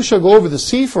shouldst say, who shall go over the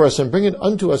sea for us and bring it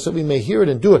unto us that we may hear it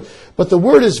and do it? But the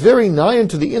word is very nigh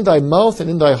unto thee in thy mouth and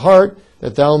in thy heart,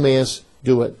 that thou mayest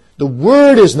do it. The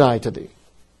word is nigh to thee.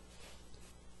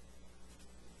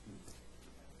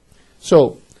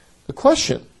 So, the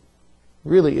question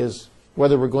really is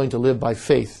whether we're going to live by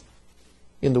faith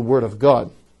in the Word of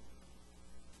God,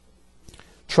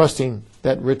 trusting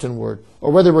that written Word,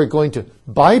 or whether we're going to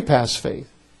bypass faith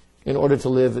in order to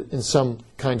live in some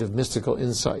kind of mystical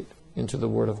insight into the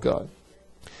Word of God.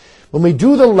 When we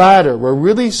do the latter, we're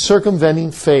really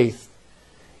circumventing faith,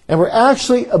 and we're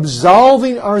actually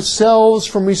absolving ourselves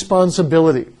from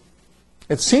responsibility.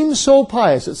 It seems so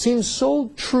pious, it seems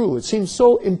so true, it seems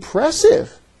so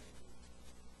impressive.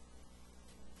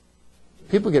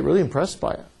 People get really impressed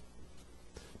by it.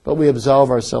 But we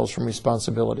absolve ourselves from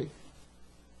responsibility.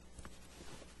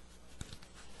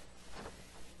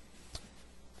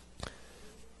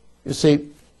 You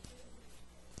see,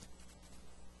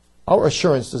 our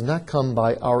assurance does not come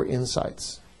by our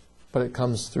insights, but it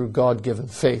comes through God-given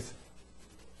faith.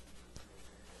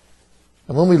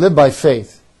 And when we live by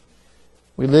faith,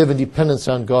 we live in dependence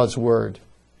on God's Word.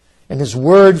 And His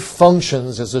Word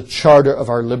functions as a charter of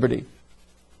our liberty,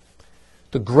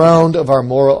 the ground of our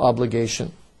moral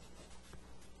obligation.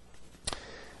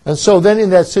 And so then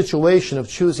in that situation of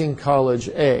choosing college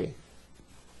A,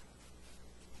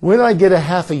 when I get a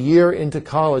half a year into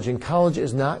college and college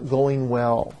is not going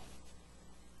well,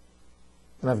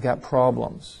 and I've got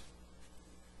problems,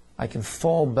 I can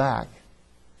fall back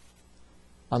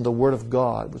on the Word of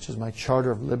God, which is my charter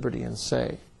of liberty, and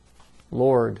say,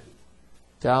 Lord,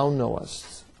 Thou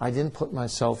knowest, I didn't put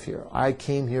myself here. I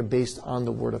came here based on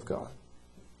the Word of God.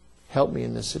 Help me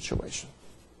in this situation.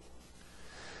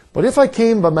 But if I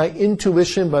came by my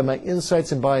intuition, by my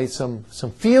insights, and by some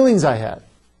feelings I had,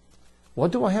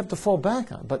 what do I have to fall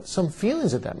back on? But some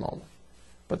feelings at that moment.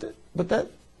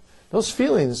 But those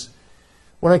feelings,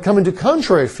 when I come into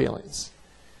contrary feelings,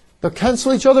 they'll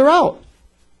cancel each other out.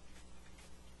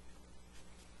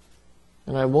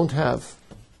 And I won't have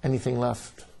anything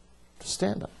left to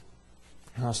stand on.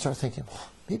 And I'll start thinking, well,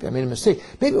 maybe I made a mistake.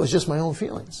 Maybe it was just my own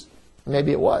feelings.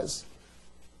 Maybe it was.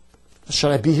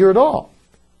 Should I be here at all?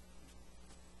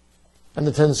 And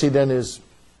the tendency then is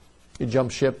you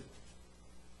jump ship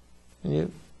and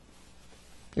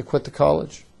you quit the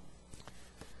college.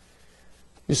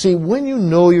 You see, when you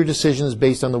know your decision is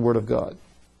based on the Word of God,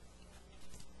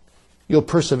 you'll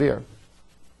persevere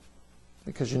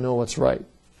because you know what's right,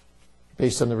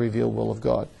 based on the revealed will of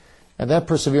God. And that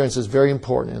perseverance is very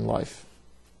important in life.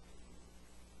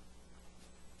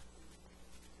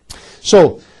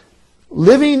 So,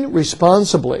 living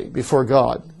responsibly before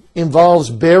God involves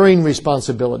bearing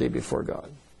responsibility before God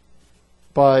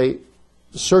by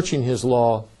searching His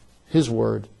law, His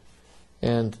Word,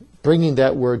 and bringing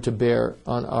that Word to bear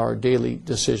on our daily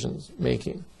decisions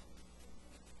making.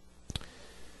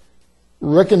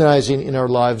 Recognizing in our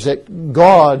lives that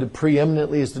God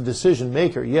preeminently is the decision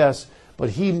maker, yes, but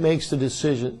He makes the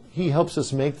decision, He helps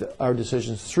us make our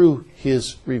decisions through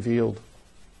His revealed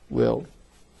will.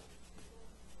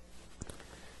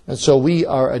 And so we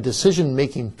are a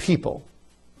decision-making people,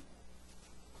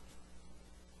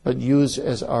 but use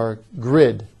as our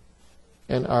grid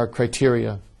and our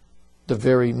criteria the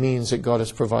very means that God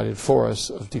has provided for us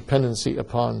of dependency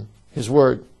upon His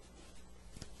Word.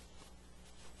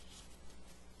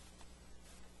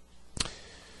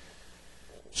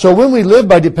 So when we live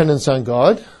by dependence on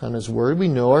God, on His Word, we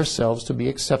know ourselves to be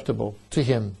acceptable to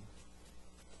Him.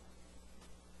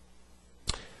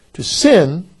 To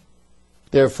sin,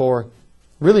 therefore,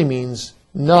 really means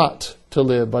not to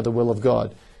live by the will of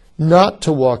God, not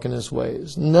to walk in His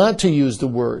ways, not to use the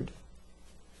Word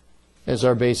as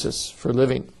our basis for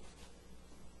living.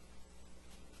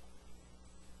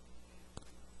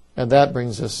 And that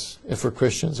brings us, if we're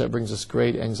Christians, that brings us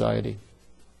great anxiety.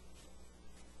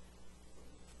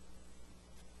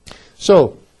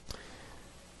 So,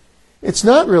 it's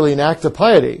not really an act of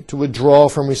piety to withdraw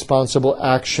from responsible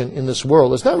action in this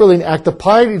world. It's not really an act of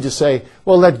piety to say,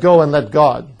 well, let go and let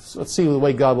God. So let's see the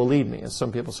way God will lead me. As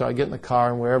some people say, I get in the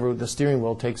car and wherever the steering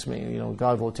wheel takes me,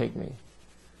 God will take me.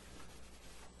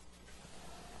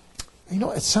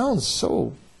 It sounds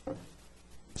so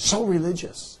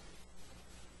religious.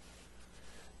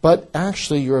 But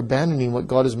actually, you're abandoning what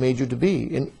God has made you to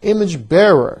be, an image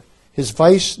bearer, His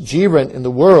vicegerent in the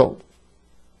world,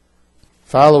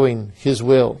 following His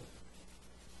will.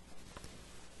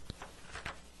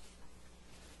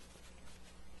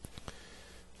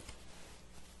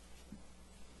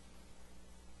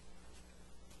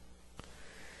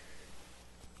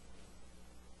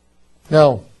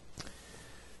 Now,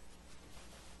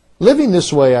 living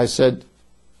this way, I said,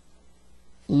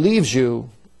 leaves you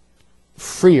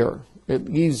freer. It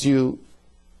leaves you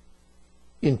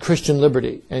in Christian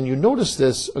liberty. And you notice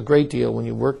this a great deal when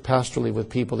you work pastorally with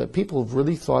people, that people have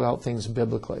really thought out things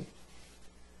biblically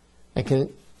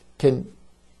and can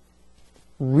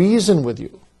reason with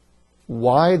you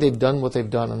why they've done what they've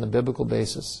done on the biblical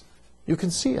basis. You can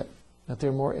see it, that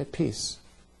they're more at peace.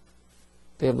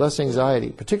 They have less anxiety,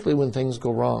 particularly when things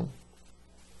go wrong.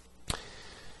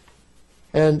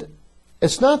 And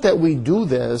it's not that we do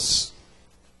this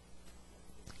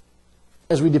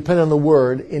as we depend on the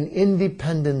Word in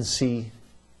independency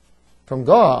from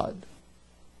God,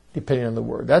 depending on the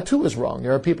Word. That too is wrong.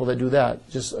 There are people that do that.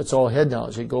 Just it's all head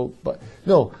knowledge. They go, but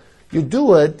no, you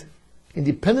do it in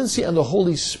dependency on the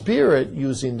Holy Spirit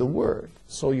using the Word.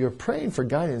 So you're praying for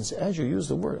guidance as you use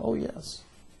the Word. Oh yes,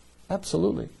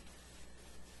 absolutely.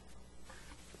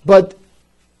 But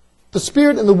the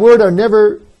Spirit and the Word are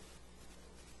never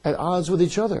at odds with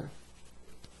each other.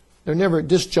 They're never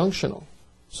disjunctional.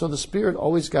 So the Spirit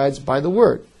always guides by the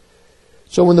Word.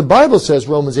 So when the Bible says,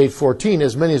 Romans 8:14,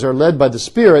 as many as are led by the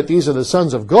Spirit, these are the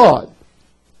sons of God.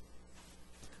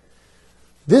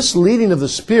 This leading of the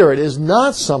Spirit is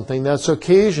not something that's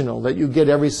occasional, that you get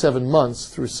every 7 months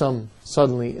through some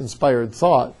suddenly inspired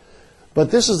thought. But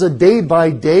this is a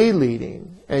day-by-day leading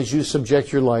as you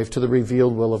subject your life to the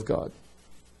revealed will of God.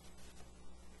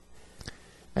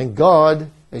 And God,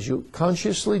 as you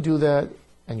consciously do that,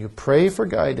 and you pray for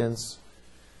guidance,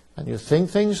 and you think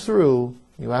things through,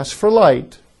 you ask for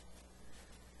light,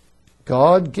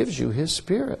 God gives you His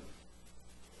Spirit.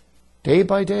 Day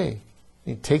by day.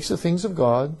 He takes the things of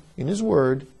God in His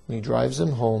Word, and He drives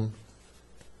them home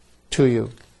to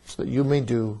you, so that you may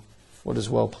do what is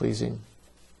well-pleasing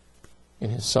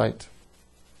in His sight.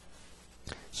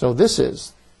 So this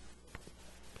is,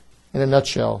 in a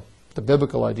nutshell, the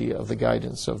biblical idea of the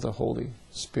guidance of the Holy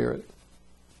Spirit.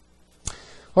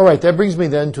 All right, that brings me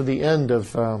then to the end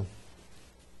of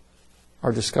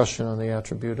our discussion on the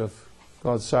attribute of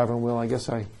God's sovereign will. I guess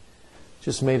I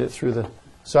just made it through the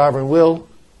sovereign will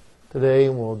today,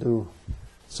 and we'll do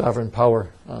sovereign power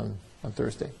on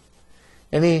Thursday.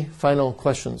 Any final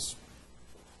questions?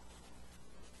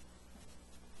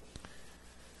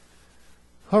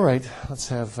 All right, let's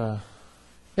have,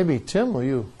 maybe Tim, will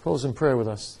you close in prayer with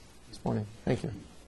us this morning? Thank you.